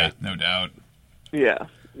games. Yeah, right? No doubt. Yeah,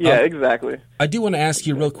 exactly. I do want to ask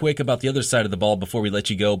you real quick about the other side of the ball before we let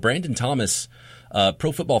you go. Brandon Thomas,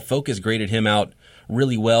 Pro Football Focus graded him out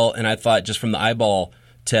really well, and I thought just from the eyeball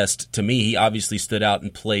test, to me, he obviously stood out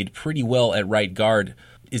and played pretty well at right guard.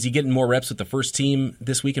 Is he getting more reps with the first team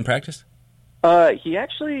this week in practice?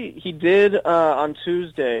 He did on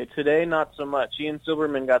Tuesday. Today, not so much. Ian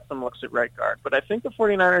Silberman got some looks at right guard. But I think the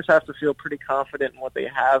 49ers have to feel pretty confident in what they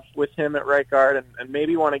have with him at right guard, and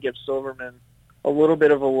maybe want to give Silberman a little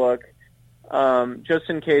bit of a look, just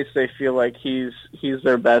in case they feel like he's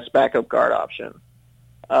their best backup guard option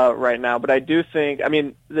right now. But I do think,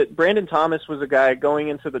 that Brandon Thomas was a guy going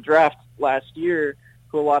into the draft last year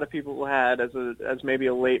who a lot of people had as maybe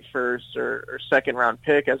a late first or second round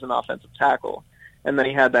pick as an offensive tackle. And then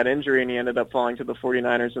he had that injury, and he ended up falling to the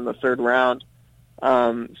 49ers in the third round.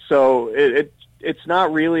 So it's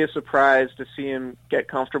not really a surprise to see him get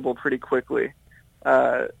comfortable pretty quickly.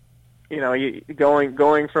 Going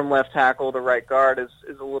from left tackle to right guard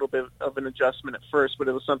is a little bit of an adjustment at first, but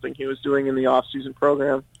it was something he was doing in the off-season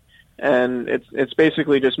program. And it's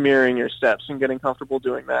basically just mirroring your steps and getting comfortable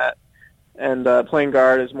doing that. And playing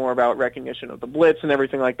guard is more about recognition of the blitz and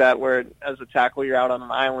everything like that, where as a tackle you're out on an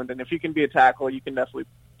island, and if you can be a tackle, you can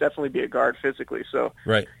definitely be a guard physically. So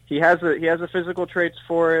he has the physical traits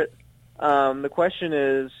for it. The question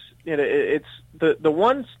is, it's the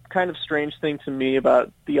one kind of strange thing to me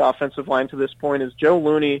about the offensive line to this point is Joe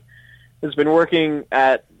Looney has been working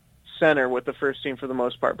at center with the first team for the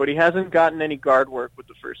most part, but he hasn't gotten any guard work with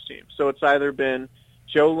the first team. So it's either been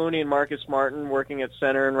Joe Looney and Marcus Martin working at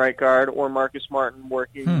center and right guard, or Marcus Martin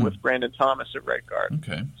working with Brandon Thomas at right guard.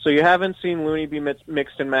 Okay. So you haven't seen Looney be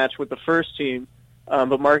mixed and matched with the first team,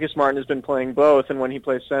 but Marcus Martin has been playing both, and when he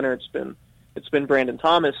plays center, it's been Brandon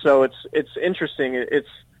Thomas. So it's interesting.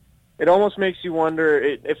 It almost makes you wonder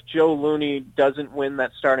if Joe Looney doesn't win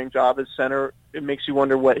that starting job as center. It makes you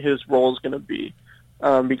wonder what his role is going to be,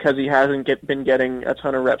 because he hasn't been getting a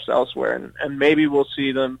ton of reps elsewhere, and maybe we'll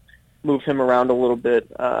see them move him around a little bit,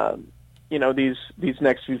 these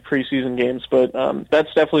next few preseason games. But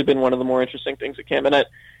that's definitely been one of the more interesting things at camp,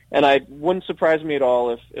 and I wouldn't surprise me at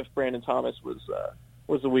all if Brandon Thomas was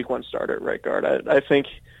the week 1 starter at right guard. I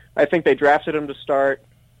think they drafted him to start.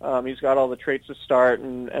 He's got all the traits to start,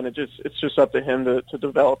 and it's just up to him to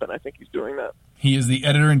develop, and I think he's doing that. He is the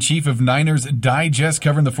editor-in-chief of Niners Digest,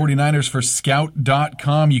 covering the 49ers for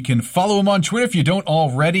Scout.com. You can follow him on Twitter if you don't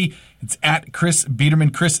already. It's at Chris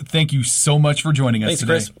Biderman. Chris, thank you so much for joining us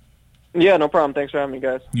today. Chris. Yeah, no problem. Thanks for having me,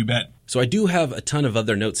 guys. You bet. So I do have a ton of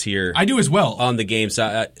other notes here. I do as well. On the game, so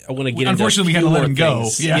I want to get Unfortunately, into we had to let him go.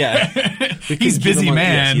 Things. Yeah. He's a busy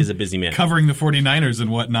man. Yes, he is a busy man. Covering the 49ers and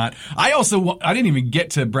whatnot. I didn't even get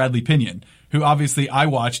to Bradley Pinion, who obviously I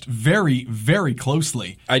watched very, very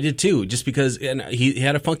closely. I did too, just because he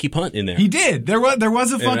had a funky punt in there. He did. There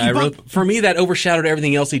was a funky punt. For me, that overshadowed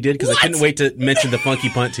everything else he did, because I couldn't wait to mention the funky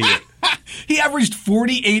punt to you. He averaged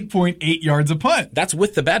 48.8 yards a punt. That's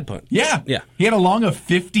with the bad punt. Yeah. He had a long of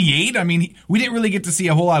 58. I mean, we didn't really get to see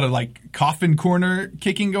a whole lot of coffin corner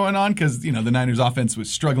kicking going on, because the Niners offense was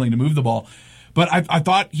struggling to move the ball. But I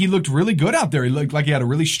thought he looked really good out there. He looked like he had a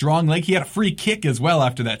really strong leg. He had a free kick as well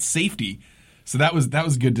after that safety. So that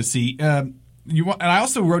was good to see. And I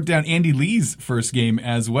also wrote down Andy Lee's first game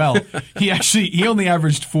as well. He only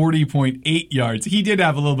averaged 40.8 yards. He did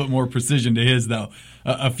have a little bit more precision to his, though.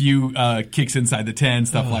 A few kicks inside the 10,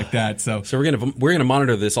 stuff like that. So we're gonna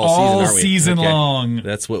monitor this all season, aren't we? All season long.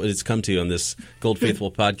 That's what it's come to on this Gold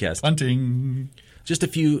Faithful podcast. Hunting. Just a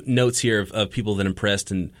few notes here of people that impressed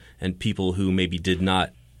and people who maybe did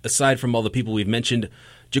not. Aside from all the people we've mentioned,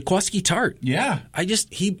 Jaquiski Tartt. Yeah.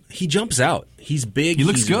 He jumps out. He's big. He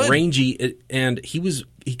looks good. Rangy, and he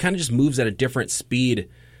kind of just moves at a different speed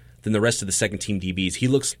than the rest of the second team DBs. He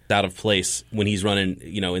looks out of place when he's running,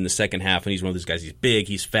 in the second half, and he's one of those guys. He's big,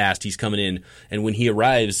 he's fast, he's coming in, and when he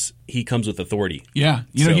arrives, he comes with authority. Yeah.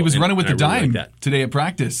 He was running with the dime today at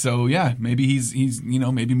practice. So yeah, maybe he's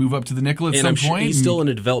maybe move up to the nickel at some point. Sure he's still in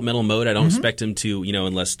a developmental mode. I don't expect him to,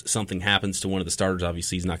 unless something happens to one of the starters.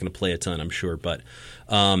 Obviously, he's not going to play a ton, I'm sure, but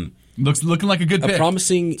looking like a good pick. A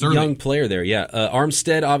promising young player there, yeah.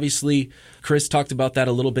 Armstead, obviously, Chris talked about that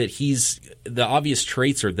a little bit. The obvious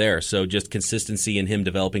traits are there, so just consistency in him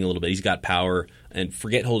developing a little bit. He's got power, and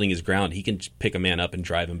forget holding his ground. He can pick a man up and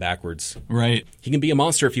drive him backwards. Right. He can be a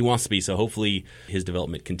monster if he wants to be, so hopefully his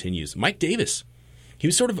development continues. Mike Davis. He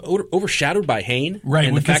was sort of overshadowed by Hayne. Right,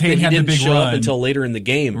 and the fact Hayne that he had didn't show run up until later in the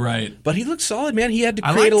game. Right. But he looked solid, man. He had to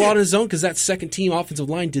create a lot on his own, because that second-team offensive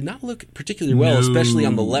line did not look particularly well, especially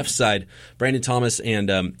on the left side. Brandon Thomas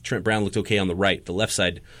and Trent Brown looked okay on the right. The left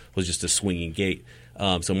side was just a swinging gate.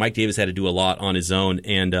 So Mike Davis had to do a lot on his own.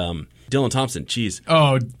 And Dylan Thompson, geez.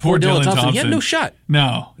 Oh, poor Dylan Thompson. He had no shot.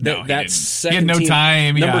 No, that second he had no team,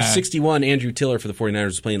 time. Number 61, Andrew Tiller for the 49ers,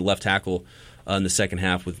 was playing left tackle in the second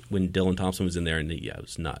half when Dylan Thompson was in there, and it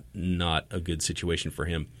was not a good situation for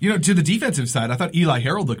him. To the defensive side, I thought Eli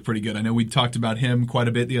Harold looked pretty good. I know we talked about him quite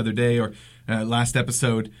a bit the other day or last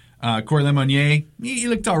episode. Corey Lemonnier, he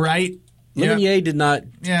looked all right. Lemonnier did not.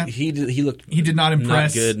 Yeah, he did not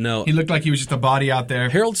impress. Not good. No, he looked like he was just a body out there.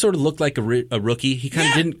 Harold sort of looked like a rookie. He kind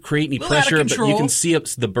of didn't create any pressure, but you can see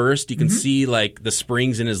the burst. You can see the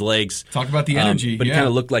springs in his legs. Talk about the energy. But he kind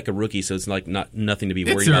of looked like a rookie, so it's nothing to be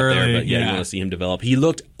worried about there. But you want to see him develop. He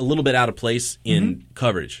looked a little bit out of place in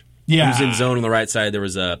coverage. Yeah. He was in zone on the right side. There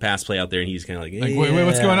was a pass play out there, and he's kind of like, wait,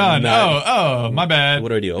 what's going on? My bad. What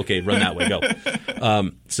do I do? Okay, run that way, go.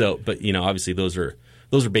 But obviously those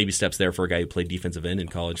are baby steps there for a guy who played defensive end in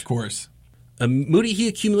college. Of course. Moody, he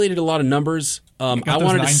accumulated a lot of numbers. I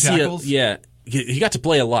wanted to see tackles? He got to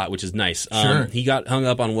play a lot, which is nice. Sure. He got hung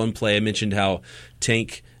up on one play. I mentioned how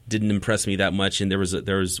Tank didn't impress me that much, and there was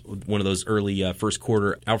one of those early first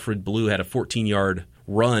quarter. Alfred Blue had a 14-yard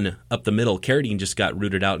run up the middle. Carradine just got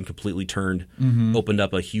rooted out and completely turned, opened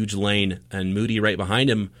up a huge lane, and Moody right behind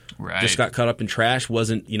him just got caught up in trash.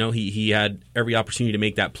 Wasn't he had every opportunity to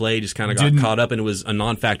make that play, just kind of got caught up, and it was a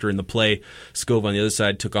non-factor in the play. Scove on the other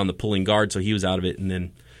side took on the pulling guard, so he was out of it, and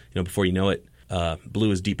then before you know it,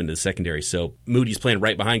 Blue is deep into the secondary. So Moody's playing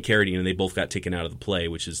right behind Carradine, and they both got taken out of the play,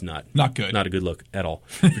 which is not good. Not a good look at all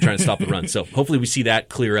if you're trying to stop the run. So hopefully we see that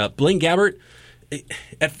clear up. Blaine Gabbert,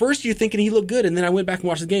 at first you're thinking he looked good, and then I went back and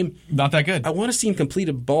watched the game. Not that good. I want to see him complete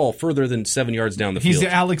a ball further than 7 yards down the field. He's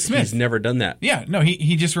Alex Smith. He's never done that. Yeah, no,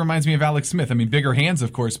 he just reminds me of Alex Smith. I mean, bigger hands,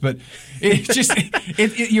 of course, but it's just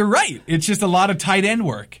you're right. It's just a lot of tight end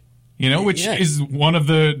work, which is one of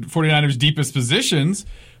the 49ers' deepest positions.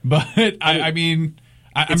 But I'm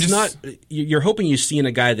just not. You're hoping you're seeing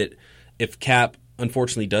a guy that, if Cap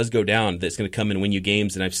unfortunately does go down, that's going to come and win you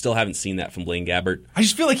games, and I still haven't seen that from Blaine Gabbert. I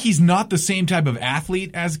just feel like he's not the same type of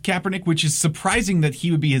athlete as Kaepernick, which is surprising that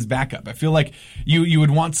he would be his backup. I feel like you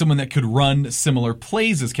would want someone that could run similar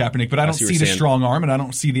plays as Kaepernick, but I don't see the strong arm and I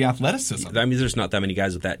don't see the athleticism. I mean, there's not that many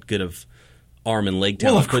guys with that good of arm and leg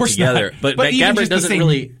talent put together. But Gabbert doesn't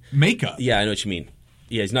really makeup. Yeah, I know what you mean.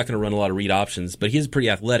 Yeah, he's not going to run a lot of read options, but he's pretty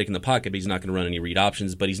athletic in the pocket. But he's not going to run any read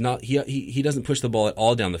options. But he's not. He doesn't push the ball at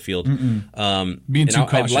all down the field. Being too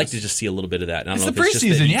cautious. I'd like to just see a little bit of that. And I don't it's know the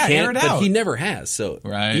if preseason, air it out. But he never has. So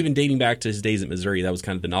right. Even dating back to his days at Missouri, that was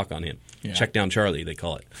kind of the knock on him. Yeah. Check down Charlie, they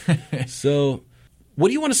call it. So, what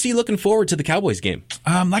do you want to see looking forward to the Cowboys game?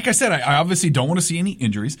 Like I said, I obviously don't want to see any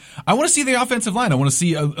injuries. I want to see the offensive line. I want to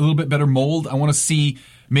see a little bit better mold. I want to see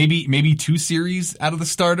maybe 2 series out of the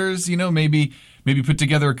starters. Maybe put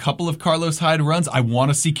together a couple of Carlos Hyde runs. I want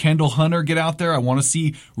to see Kendall Hunter get out there. I want to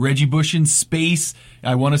see Reggie Bush in space.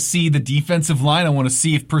 I want to see the defensive line. I want to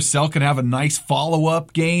see if Purcell can have a nice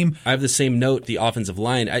follow-up game. I have the same note, the offensive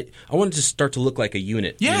line. I want it to start to look like a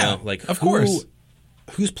unit. Yeah, of course.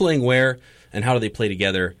 Who's playing where and how do they play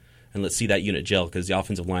together? And let's see that unit gel, because the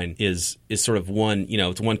offensive line is sort of one,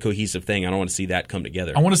 it's one cohesive thing. I don't want to see that come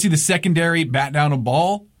together. I want to see the secondary bat down a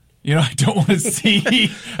ball. I don't want to see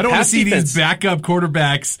these backup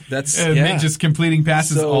quarterbacks just completing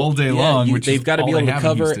passes all day long. They've got to be able to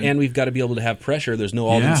cover, and we've got to be able to have pressure. There's no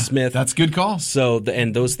Aldon Smith. That's a good call. So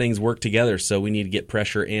and those things work together. So we need to get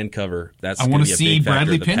pressure and cover. I want to see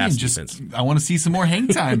Bradley Pinion. I want to see some more hang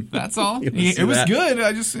time. That's all. It was good.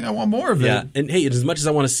 I want more of it. Yeah, and hey, as much as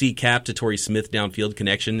I want to see Cap to Torrey Smith downfield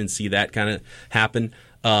connection and see that kind of happen.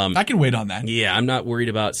 I can wait on that. Yeah, I'm not worried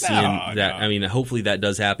about seeing that. No. I mean, hopefully that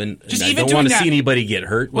does happen. Just I don't want to see anybody get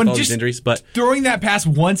hurt with all these injuries. But throwing that pass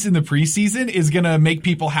once in the preseason is going to make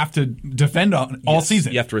people have to defend all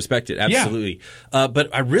season. You have to respect it, absolutely. Yeah.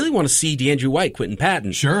 But I really want to see DeAndre White, Quentin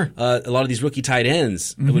Patton. Sure. A lot of these rookie tight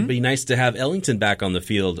ends. Mm-hmm. It would be nice to have Ellington back on the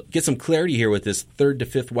field. Get some clarity here with this 3rd to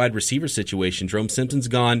 5th wide receiver situation. Jerome Simpson's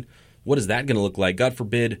gone. What is that going to look like? God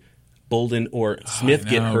forbid Bolden or Smith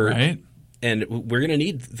get hurt. Right? And we're going to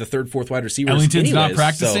need the 3rd, 4th wide receivers. Ellington's not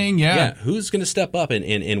practicing, so, who's going to step up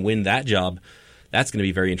and win that job? That's going to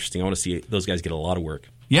be very interesting. I want to see those guys get a lot of work.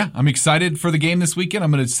 Yeah, I'm excited for the game this weekend. I'm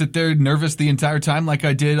going to sit there nervous the entire time like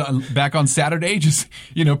I did back on Saturday, just,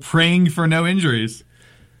 praying for no injuries.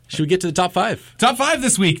 Should we get to the top 5? Top 5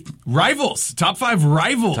 this week. Rivals. Top 5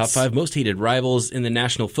 rivals. Top 5 most hated rivals in the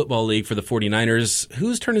National Football League for the 49ers.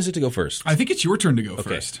 Whose turn is it to go first? I think it's your turn to go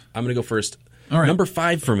first. I'm going to go first. All right. Number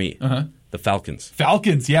 5 for me. The Falcons.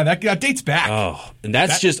 Falcons, yeah, that dates back. Oh, and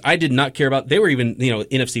that's just, I did not care about, they were even,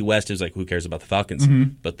 NFC West is like, who cares about the Falcons?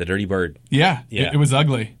 Mm-hmm. But the Dirty Bird. Yeah. It was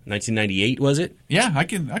ugly. 1998, was it? Yeah, I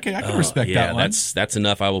can respect that one. That's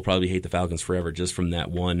enough. I will probably hate the Falcons forever just from that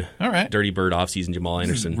one. All right. Dirty Bird offseason, Jamal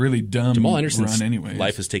Anderson. Really dumb Jamal Anderson's run anyways.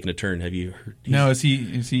 Life has taken a turn. Have you heard? No, is he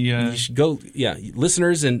you should go,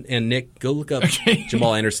 listeners and Nick, go look up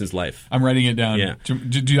Jamal Anderson's life. I'm writing it down. Yeah.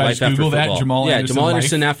 Do I just Google that? Jamal Anderson Jamal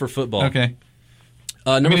Anderson life? after football. Okay.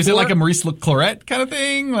 Is it like a Maurice Claret kind of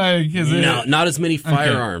thing? No, not as many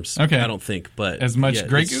firearms. Okay. I don't think, but as much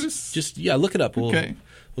Grey Goose. Just look it up. We'll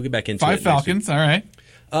get back into 5 it. 5 Falcons. All right.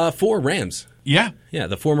 4 Rams. Yeah,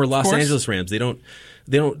 the former Los Angeles Rams. They don't.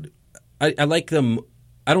 I like them.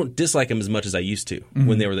 I don't dislike them as much as I used to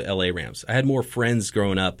when they were the LA Rams. I had more friends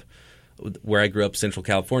growing up. Where I grew up, Central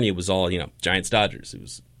California, it was all, Giants, Dodgers. It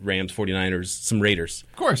was Rams, 49ers, some Raiders.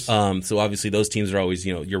 Of course. So obviously those teams are always,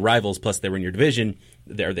 your rivals, plus they were in your division.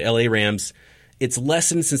 They're the LA Rams. It's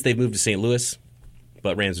lessened since they've moved to St. Louis,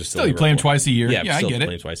 but Rams are still you play them twice a year. Yeah, I get it.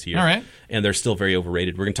 Play them twice a year. All right. And they're still very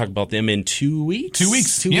overrated. We're going to talk about them in 2 weeks. 2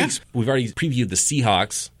 weeks. 2 weeks. We've already previewed the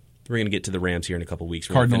Seahawks. We're going to get to the Rams here in a couple weeks.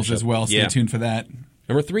 Cardinals as well. Stay tuned for that.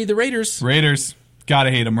 Number 3, the Raiders.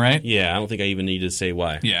 Gotta hate them, right? Yeah, I don't think I even need to say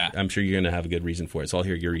why. Yeah. I'm sure you're going to have a good reason for it, so I'll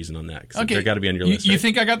hear your reason on that. Okay. They've got to be on your list. You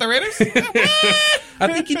think I got the Raiders?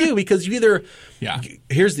 I think you do, because you either... Yeah.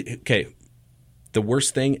 Here's the... Okay. The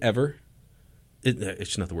worst thing ever...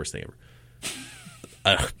 It's not the worst thing ever.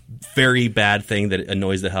 A very bad thing that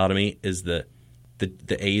annoys the hell out of me is the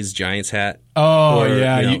A's Giants hat. Oh,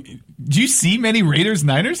 yeah. Do you see many Raiders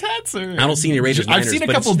Niners hats? Or? I don't see any Raiders Niners. I've seen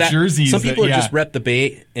a couple jerseys. Some people just rep the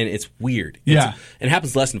Bay, and it's weird. Yeah. And it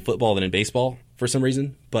happens less in football than in baseball for some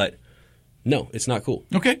reason. But No, it's not cool.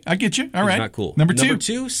 Okay, I get you. All right. It's not cool. Number two,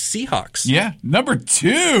 Seahawks. Yeah, number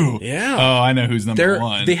 2. Yeah. Oh, I know who's number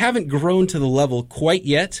 1. They haven't grown to the level quite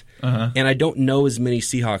yet, and I don't know as many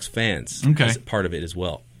Seahawks fans as part of it as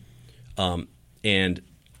well. And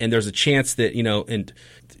there's a chance that, and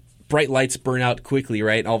bright lights burn out quickly,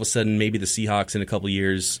 right? All of a sudden, maybe the Seahawks in a couple of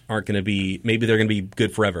years aren't going to be. Maybe they're going to be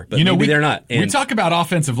good forever, but maybe they're not. And we talk about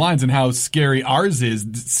offensive lines and how scary ours is.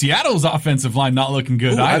 Seattle's offensive line not looking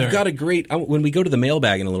good either. I've got a great when we go to the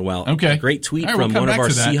mailbag in a little while. Okay, a great tweet from one of our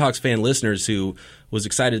Seahawks fan listeners who was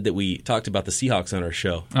excited that we talked about the Seahawks on our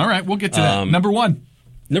show. All right, we'll get to that. Number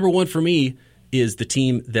one for me is the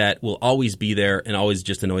team that will always be there and always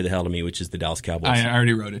just annoy the hell out of me, which is the Dallas Cowboys. I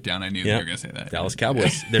already wrote it down. I knew you were going to say that. Dallas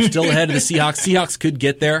Cowboys. They're still ahead of the Seahawks. Seahawks could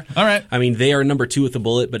get there. All right. I mean, they are number 2 with a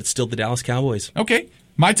bullet, but it's still the Dallas Cowboys. Okay.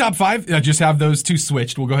 My top 5, I just have those 2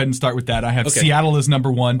 switched. We'll go ahead and start with that. I have Seattle as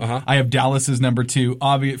number 1. I have Dallas as number 2,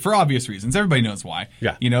 for obvious reasons. Everybody knows why.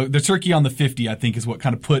 Yeah. The turkey on the 50, I think, is what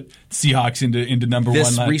kind of put Seahawks into number 1.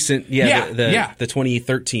 This recent, the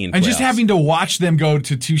 2013 And playoffs. just having to watch them go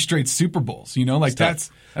to 2 straight Super Bowls,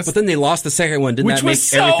 that's but then they lost the second one. Didn't that make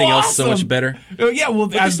everything else so much better? Yeah, well,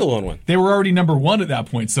 they still won one. They were already number 1 at that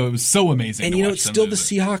point, so it was so amazing. And it's still the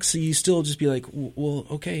Seahawks, so you still just be like, well,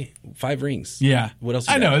 okay, 5 rings. Yeah, what else?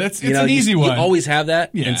 I know it's an easy one. You always have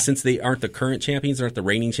that, yeah. And since they aren't the current champions, aren't the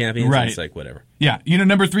reigning champions, right. It's like whatever. Yeah,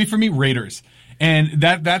 number 3 for me, Raiders, and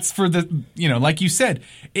that's for the like you said,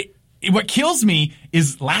 what kills me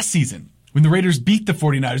is last season. When the Raiders beat the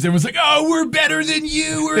 49ers, everyone's like, oh, we're better than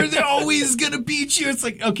you. We're always going to beat you. It's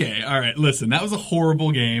like, okay, all right, listen, that was a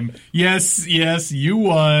horrible game. Yes, you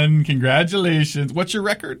won. Congratulations. What's your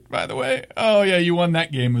record, by the way? Oh, yeah, you won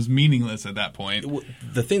that game. It was meaningless at that point.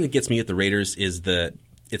 The thing that gets me at the Raiders is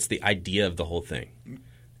it's the idea of the whole thing.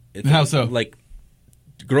 How so? Like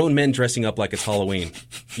grown men dressing up like it's Halloween.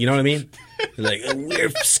 You know what I mean? Like, we're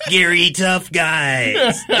scary, tough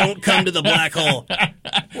guys. Don't come to the black hole.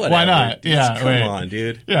 Whatever. Why not? Yeah, come on,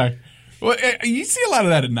 dude. Yeah. Well, you see a lot of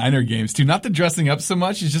that at Niner games, too. Not the dressing up so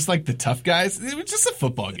much. It's just like the tough guys. It's just a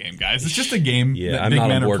football game, guys. It's just a game that big men are playing. I'm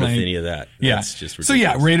not on board with any of that. Yeah. That's just ridiculous. So,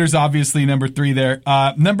 yeah, Raiders obviously number 3 there.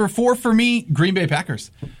 Number 4 for me, Green Bay Packers.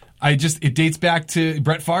 It dates back to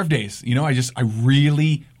Brett Favre days. I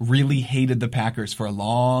really, really hated the Packers for a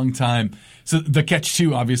long time. So the catch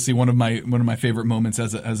too, obviously one of my favorite moments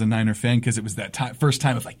as a Niner fan, because it was that first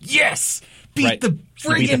time of like, yes, beat the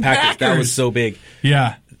friggin' Packers. That was so big.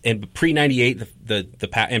 Yeah. And pre-98,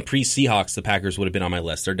 and pre-Seahawks, the Packers would have been on my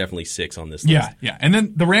list. They're definitely 6 on this list. Yeah. And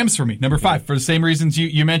then the Rams for me, number 5, for the same reasons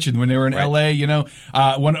you mentioned when they were in L.A.,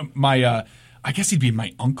 one of my I guess he'd be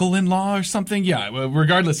my uncle-in-law or something. Yeah, well,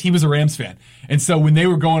 regardless, he was a Rams fan. And so when they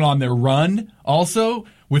were going on their run also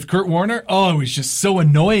with Kurt Warner, it was just so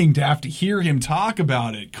annoying to have to hear him talk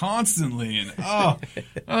about it constantly. And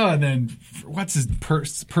and then what's his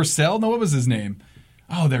Purcell? No, what was his name?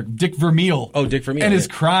 Oh, they're Dick Vermeil. Oh, Dick Vermeil. And his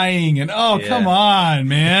crying and come on,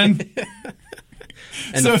 man.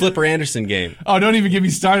 And the Flipper Anderson game. Oh, don't even get me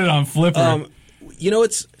started on Flipper.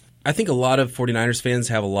 I think a lot of 49ers fans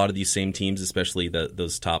have a lot of these same teams, especially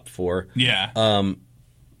those top 4. Yeah.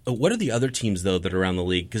 What are the other teams, though, that are around the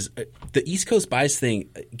league? Because the East Coast bias thing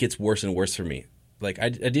gets worse and worse for me. Like, I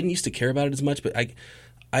didn't used to care about it as much, but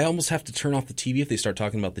I almost have to turn off the TV if they start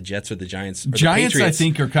talking about the Jets or the Giants or the Giants, Patriots. I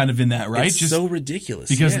think, are kind of in that, right? It's just so ridiculous.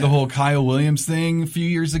 Because of the whole Kyle Williams thing a few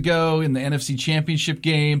years ago in the NFC Championship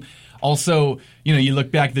game. Also, you look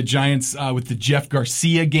back at the Giants with the Jeff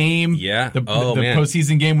Garcia game. Yeah. The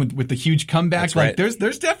postseason game with the huge comeback. That's right.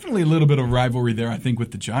 There's definitely a little bit of rivalry there, I think, with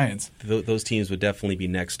the Giants. Those teams would definitely be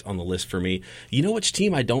next on the list for me. You know which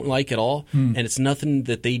team I don't like at all? And it's nothing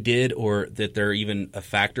that they did or that they're even a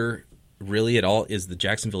factor really at all is the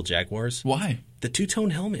Jacksonville Jaguars. Why? The two-tone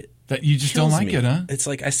helmet. That you just don't like it, huh? It's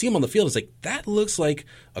like I see them on the field. It's like, that looks like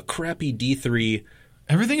a crappy D3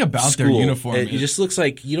 everything about school. Their uniform. It just looks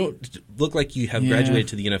like you don't look like you have graduated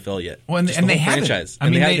to the NFL yet. Well, and they haven't. Franchise. I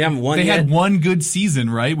mean, they haven't won yet. They had one good season,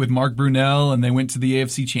 right, with Mark Brunell, and they went to the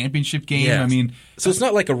AFC Championship game. Yeah. I mean, so it's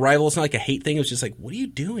not like a rival. It's not like a hate thing. It's just like, what are you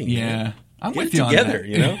doing? Yeah. Man? I'm Get with it you together, on that.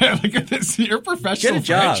 you know? Look at this. You're a professional Get a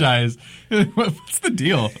job. franchise. What's the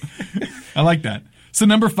deal? I like that. So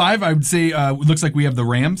number 5, I would say, looks like we have the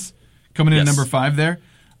Rams coming in at number 5 there.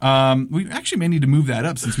 We actually may need to move that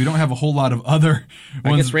up since we don't have a whole lot of other ones.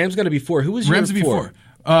 I guess Rams got to be 4. Who was your Rams 4?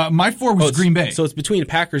 My 4 was Green Bay. So it's between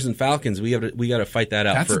Packers and Falcons. We got to fight that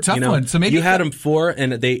out. That's a tough one. So maybe you had them 4,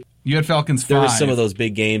 and You had Falcons 5. There were some of those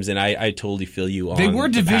big games, and I totally feel you on They were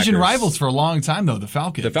division Packers. rivals for a long time, though, the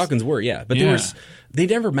Falcons. The Falcons were, yeah. But they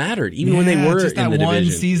never mattered, even when they were just in that the one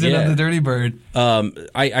division. season of the Dirty Bird.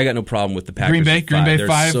 I got no problem with the Packers. Green Bay 5.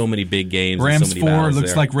 There's so many big games. Rams and so many 4. battles Looks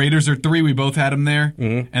there. like Raiders are 3. We both had them there.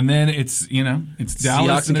 Mm-hmm. And then it's Dallas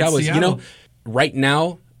Seahawks and Cowboys. Seattle. Right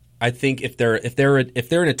now, I think if they're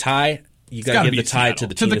in a tie, you got to give the tie Seattle. to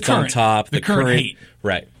the team the that's current, on top. The current hate.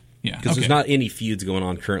 Right. Yeah, because there's not any feuds going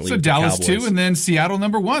on currently. So with Dallas the Cowboys. 2, and then Seattle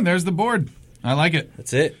number 1. There's the board. I like it.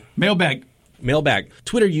 That's it. Mailbag.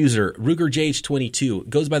 Twitter user RugerJH22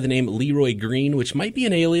 goes by the name Leroy Green, which might be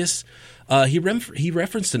an alias. He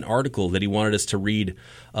referenced an article that he wanted us to read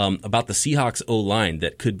about the Seahawks O-line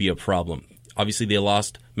that could be a problem. Obviously, they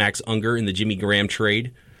lost Max Unger in the Jimmy Graham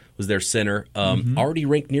trade, was their center. Already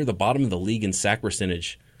ranked near the bottom of the league in sack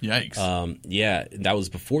percentage. Yikes. That was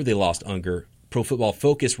before they lost Unger. Pro Football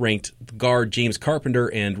Focus ranked guard James Carpenter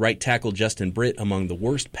and right tackle Justin Britt among the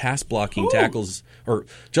worst pass blocking tackles, or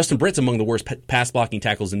Justin Britt's among the worst pass blocking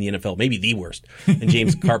tackles in the NFL, maybe the worst. And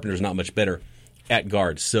James Carpenter's not much better at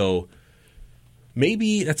guard. So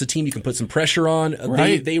maybe that's a team you can put some pressure on.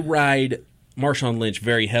 Right. They ride Marshawn Lynch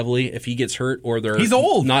very heavily if he gets hurt, or He's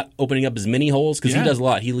old. not opening up as many holes, because he does a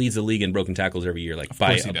lot. He leads the league in broken tackles every year,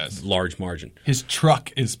 by a large margin. His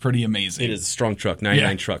truck is pretty amazing. It is a strong truck,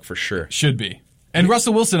 99 truck for sure. Should be. And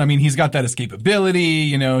Russell Wilson, I mean, he's got that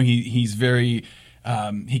escapability. He's very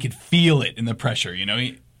he could feel it in the pressure.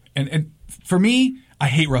 And for me, I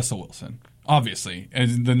hate Russell Wilson, obviously,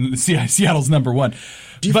 and then Seattle's number 1.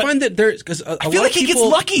 Do you find that there's, because I feel like he gets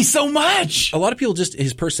lucky so much. A lot of people, just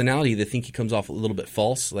his personality, they think he comes off a little bit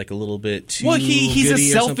false, like a little bit too. Well, he's a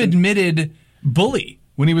self-admitted bully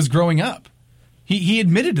when he was growing up. He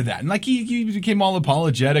admitted to that, and he became all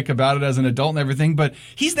apologetic about it as an adult and everything. But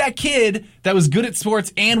he's that kid that was good at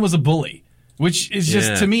sports and was a bully, which is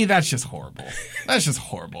just, to me, that's just horrible. That's just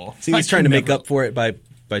horrible. See, he's trying to make up for it by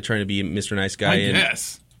trying to be Mr. Nice Guy.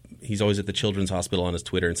 Yes. He's always at the Children's Hospital on his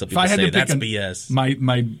Twitter, and some people say that's BS.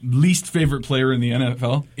 My least favorite player in the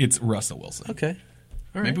NFL, it's Russell Wilson. Okay.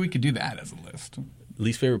 All right. Maybe we could do that as a list.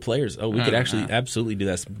 Least favorite players. Oh, we could actually absolutely do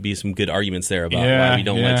that. Be some good arguments there about why we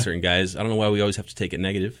don't like certain guys. I don't know why we always have to take it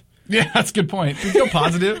negative. Yeah, that's a good point. We go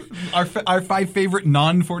positive. Our 5 favorite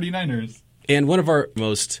non-49ers. And one of our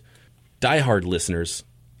most diehard listeners,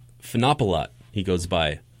 Phenopolot, he goes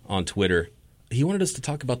by on Twitter. He wanted us to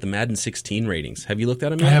talk about the Madden 16 ratings. Have you looked at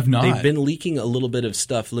them yet? I have not. They've been leaking a little bit of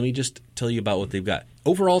stuff. Let me just tell you about what they've got.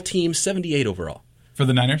 Overall team, 78 overall. For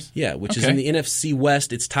the Niners? Yeah, which is in the NFC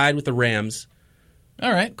West. It's tied with the Rams.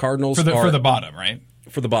 All right. Cardinals for the bottom, right?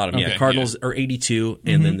 For the bottom, yeah. Cardinals are 82,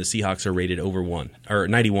 and then the Seahawks are rated over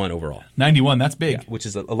 91 overall. 91, that's big. Yeah, which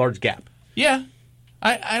is a large gap. Yeah.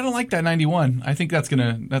 I don't like that 91. I think that's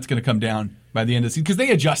gonna come down by the end of the season, because they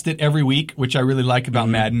adjust it every week, which I really like about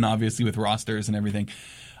Madden, obviously with rosters and everything.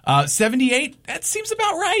 78, that seems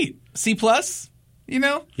about right. C+,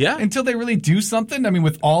 Yeah. Until they really do something. I mean,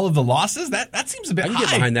 with all of the losses, that seems a bit high. I can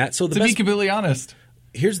get behind that. So to be completely honest.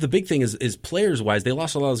 Here's the big thing is players-wise, they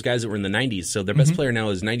lost a lot of those guys that were in the 90s, so their best player now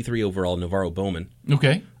is 93 overall, Navarro Bowman.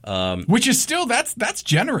 Okay. Which is still, that's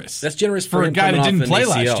generous. That's generous for a guy that didn't play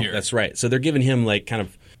last year. That's right. So they're giving him kind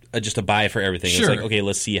of just a buy for everything. Sure. It's like, okay,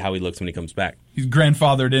 let's see how he looks when he comes back. He's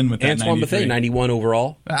grandfathered in with that Antoine 93. Bethea, 91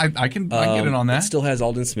 overall. I can get in on that. It still has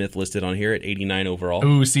Alden Smith listed on here at 89 overall.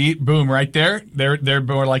 Ooh, see, boom, right there. They're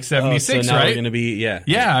more like 76, so now right? they're going to be,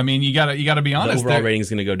 Yeah, I mean, you gotta be honest. The overall rating is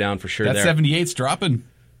going to go down for sure. That 78's dropping.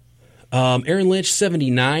 Aaron Lynch,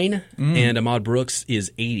 79, and Ahmad Brooks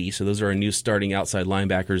is 80. So those are our new starting outside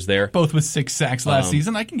linebackers there. Both with 6 sacks last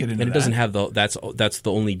season. I can get into that. And it doesn't have that's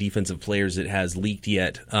the only defensive players it has leaked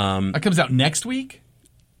yet. That comes out next week?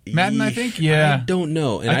 Madden, I think? Yeah. I don't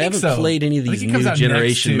know. And I haven't played any of these new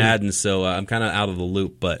generation Madden, so I'm kind of out of the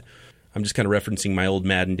loop. But I'm just kind of referencing my old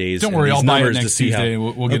Madden days. Don't worry, I'll buy it next Tuesday.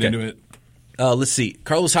 We'll get into it. Let's see.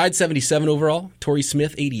 Carlos Hyde, 77 overall. Torrey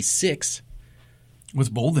Smith, 86. What's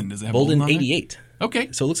Bolden? Does it have Bolden 88.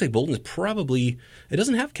 Okay. So it looks like Bolden is probably... It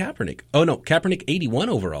doesn't have Kaepernick. Oh, no. Kaepernick, 81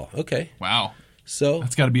 overall. Okay. Wow. So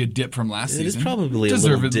that's got to be a dip from last season. It is probably a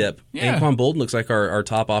little dip. Yeah. Anquan Bolden looks like our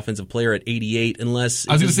top offensive player at 88, unless...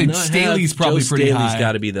 I was going to say, Staley's probably pretty high. Staley's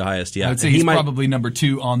got to be the highest, yeah. I would say he's probably number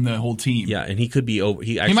 2 on the whole team. Yeah, and he could be over...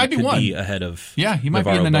 He might be ahead of... Yeah, he might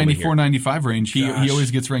Navarro be in the 94-95 range. He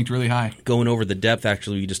always gets ranked really high. Going over the depth,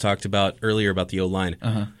 actually, we just talked about earlier about the O-line.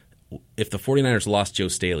 If the 49ers lost Joe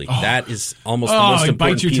Staley, that is almost the most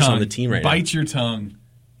important piece on the team right now. Bite your tongue.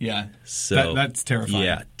 Yeah, so that's terrifying.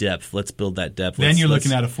 Yeah, depth. Let's build that depth. Then you're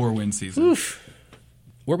looking at a 4-win season. Oof.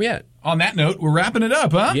 Where we at? On that note, we're wrapping it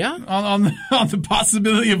up, huh? Yeah. On the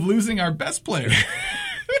possibility of losing our best player.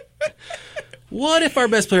 What if our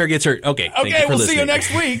best player gets hurt? Okay, thank you for we'll listening. see you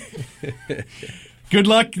next week. Good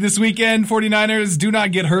luck this weekend, 49ers. Do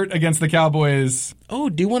not get hurt against the Cowboys. Oh,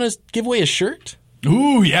 do you want to give away a shirt?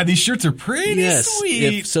 Ooh, yeah, these shirts are pretty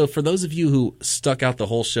sweet. So for those of you who stuck out the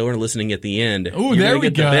whole show and are listening at the end, ooh, you're there we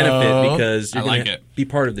get go. the benefit because you're going to be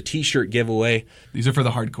part of the T-shirt giveaway. These are for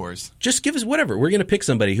the hardcores. Just give us whatever. We're going to pick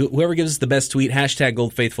somebody. Whoever gives us the best tweet,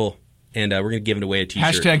 #GoldFaithful, and we're going to give it away a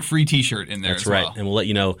T-shirt. #free T-shirt in there. That's right, and we'll let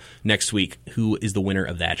you know next week who is the winner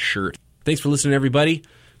of that shirt. Thanks for listening, everybody.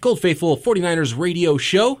 Gold Faithful 49ers radio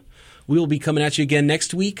show. We will be coming at you again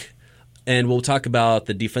next week. And we'll talk about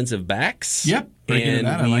the defensive backs. Yep.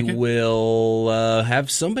 And we will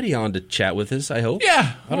have somebody on to chat with us, I hope.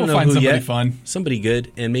 Yeah. I don't know find who somebody yet. fun. Somebody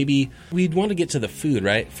good. And maybe we'd want to get to the food,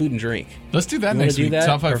 right? Food and drink. Let's do that you next do week. That?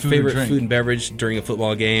 Top 5 Our food favorite and drink. food and beverage during a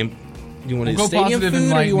football game. Do you want to go stadium positive food,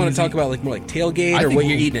 and or light do you want to music. talk about more like tailgate, or what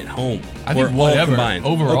you're eating at home? I think or whatever. All combined?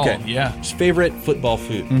 Overall, okay. yeah. Just favorite football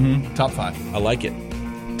food. Mm-hmm. Top 5. I like it.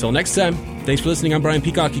 Until next time, thanks for listening. I'm Brian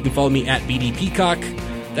Peacock. You can follow me at BD Peacock.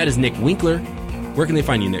 That is Nick Winkler. Where can they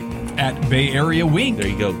find you, Nick? At Bay Area Wink. There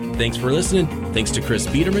you go. Thanks for listening. Thanks to Chris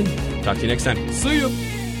Biderman. Talk to you next time. See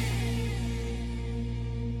you.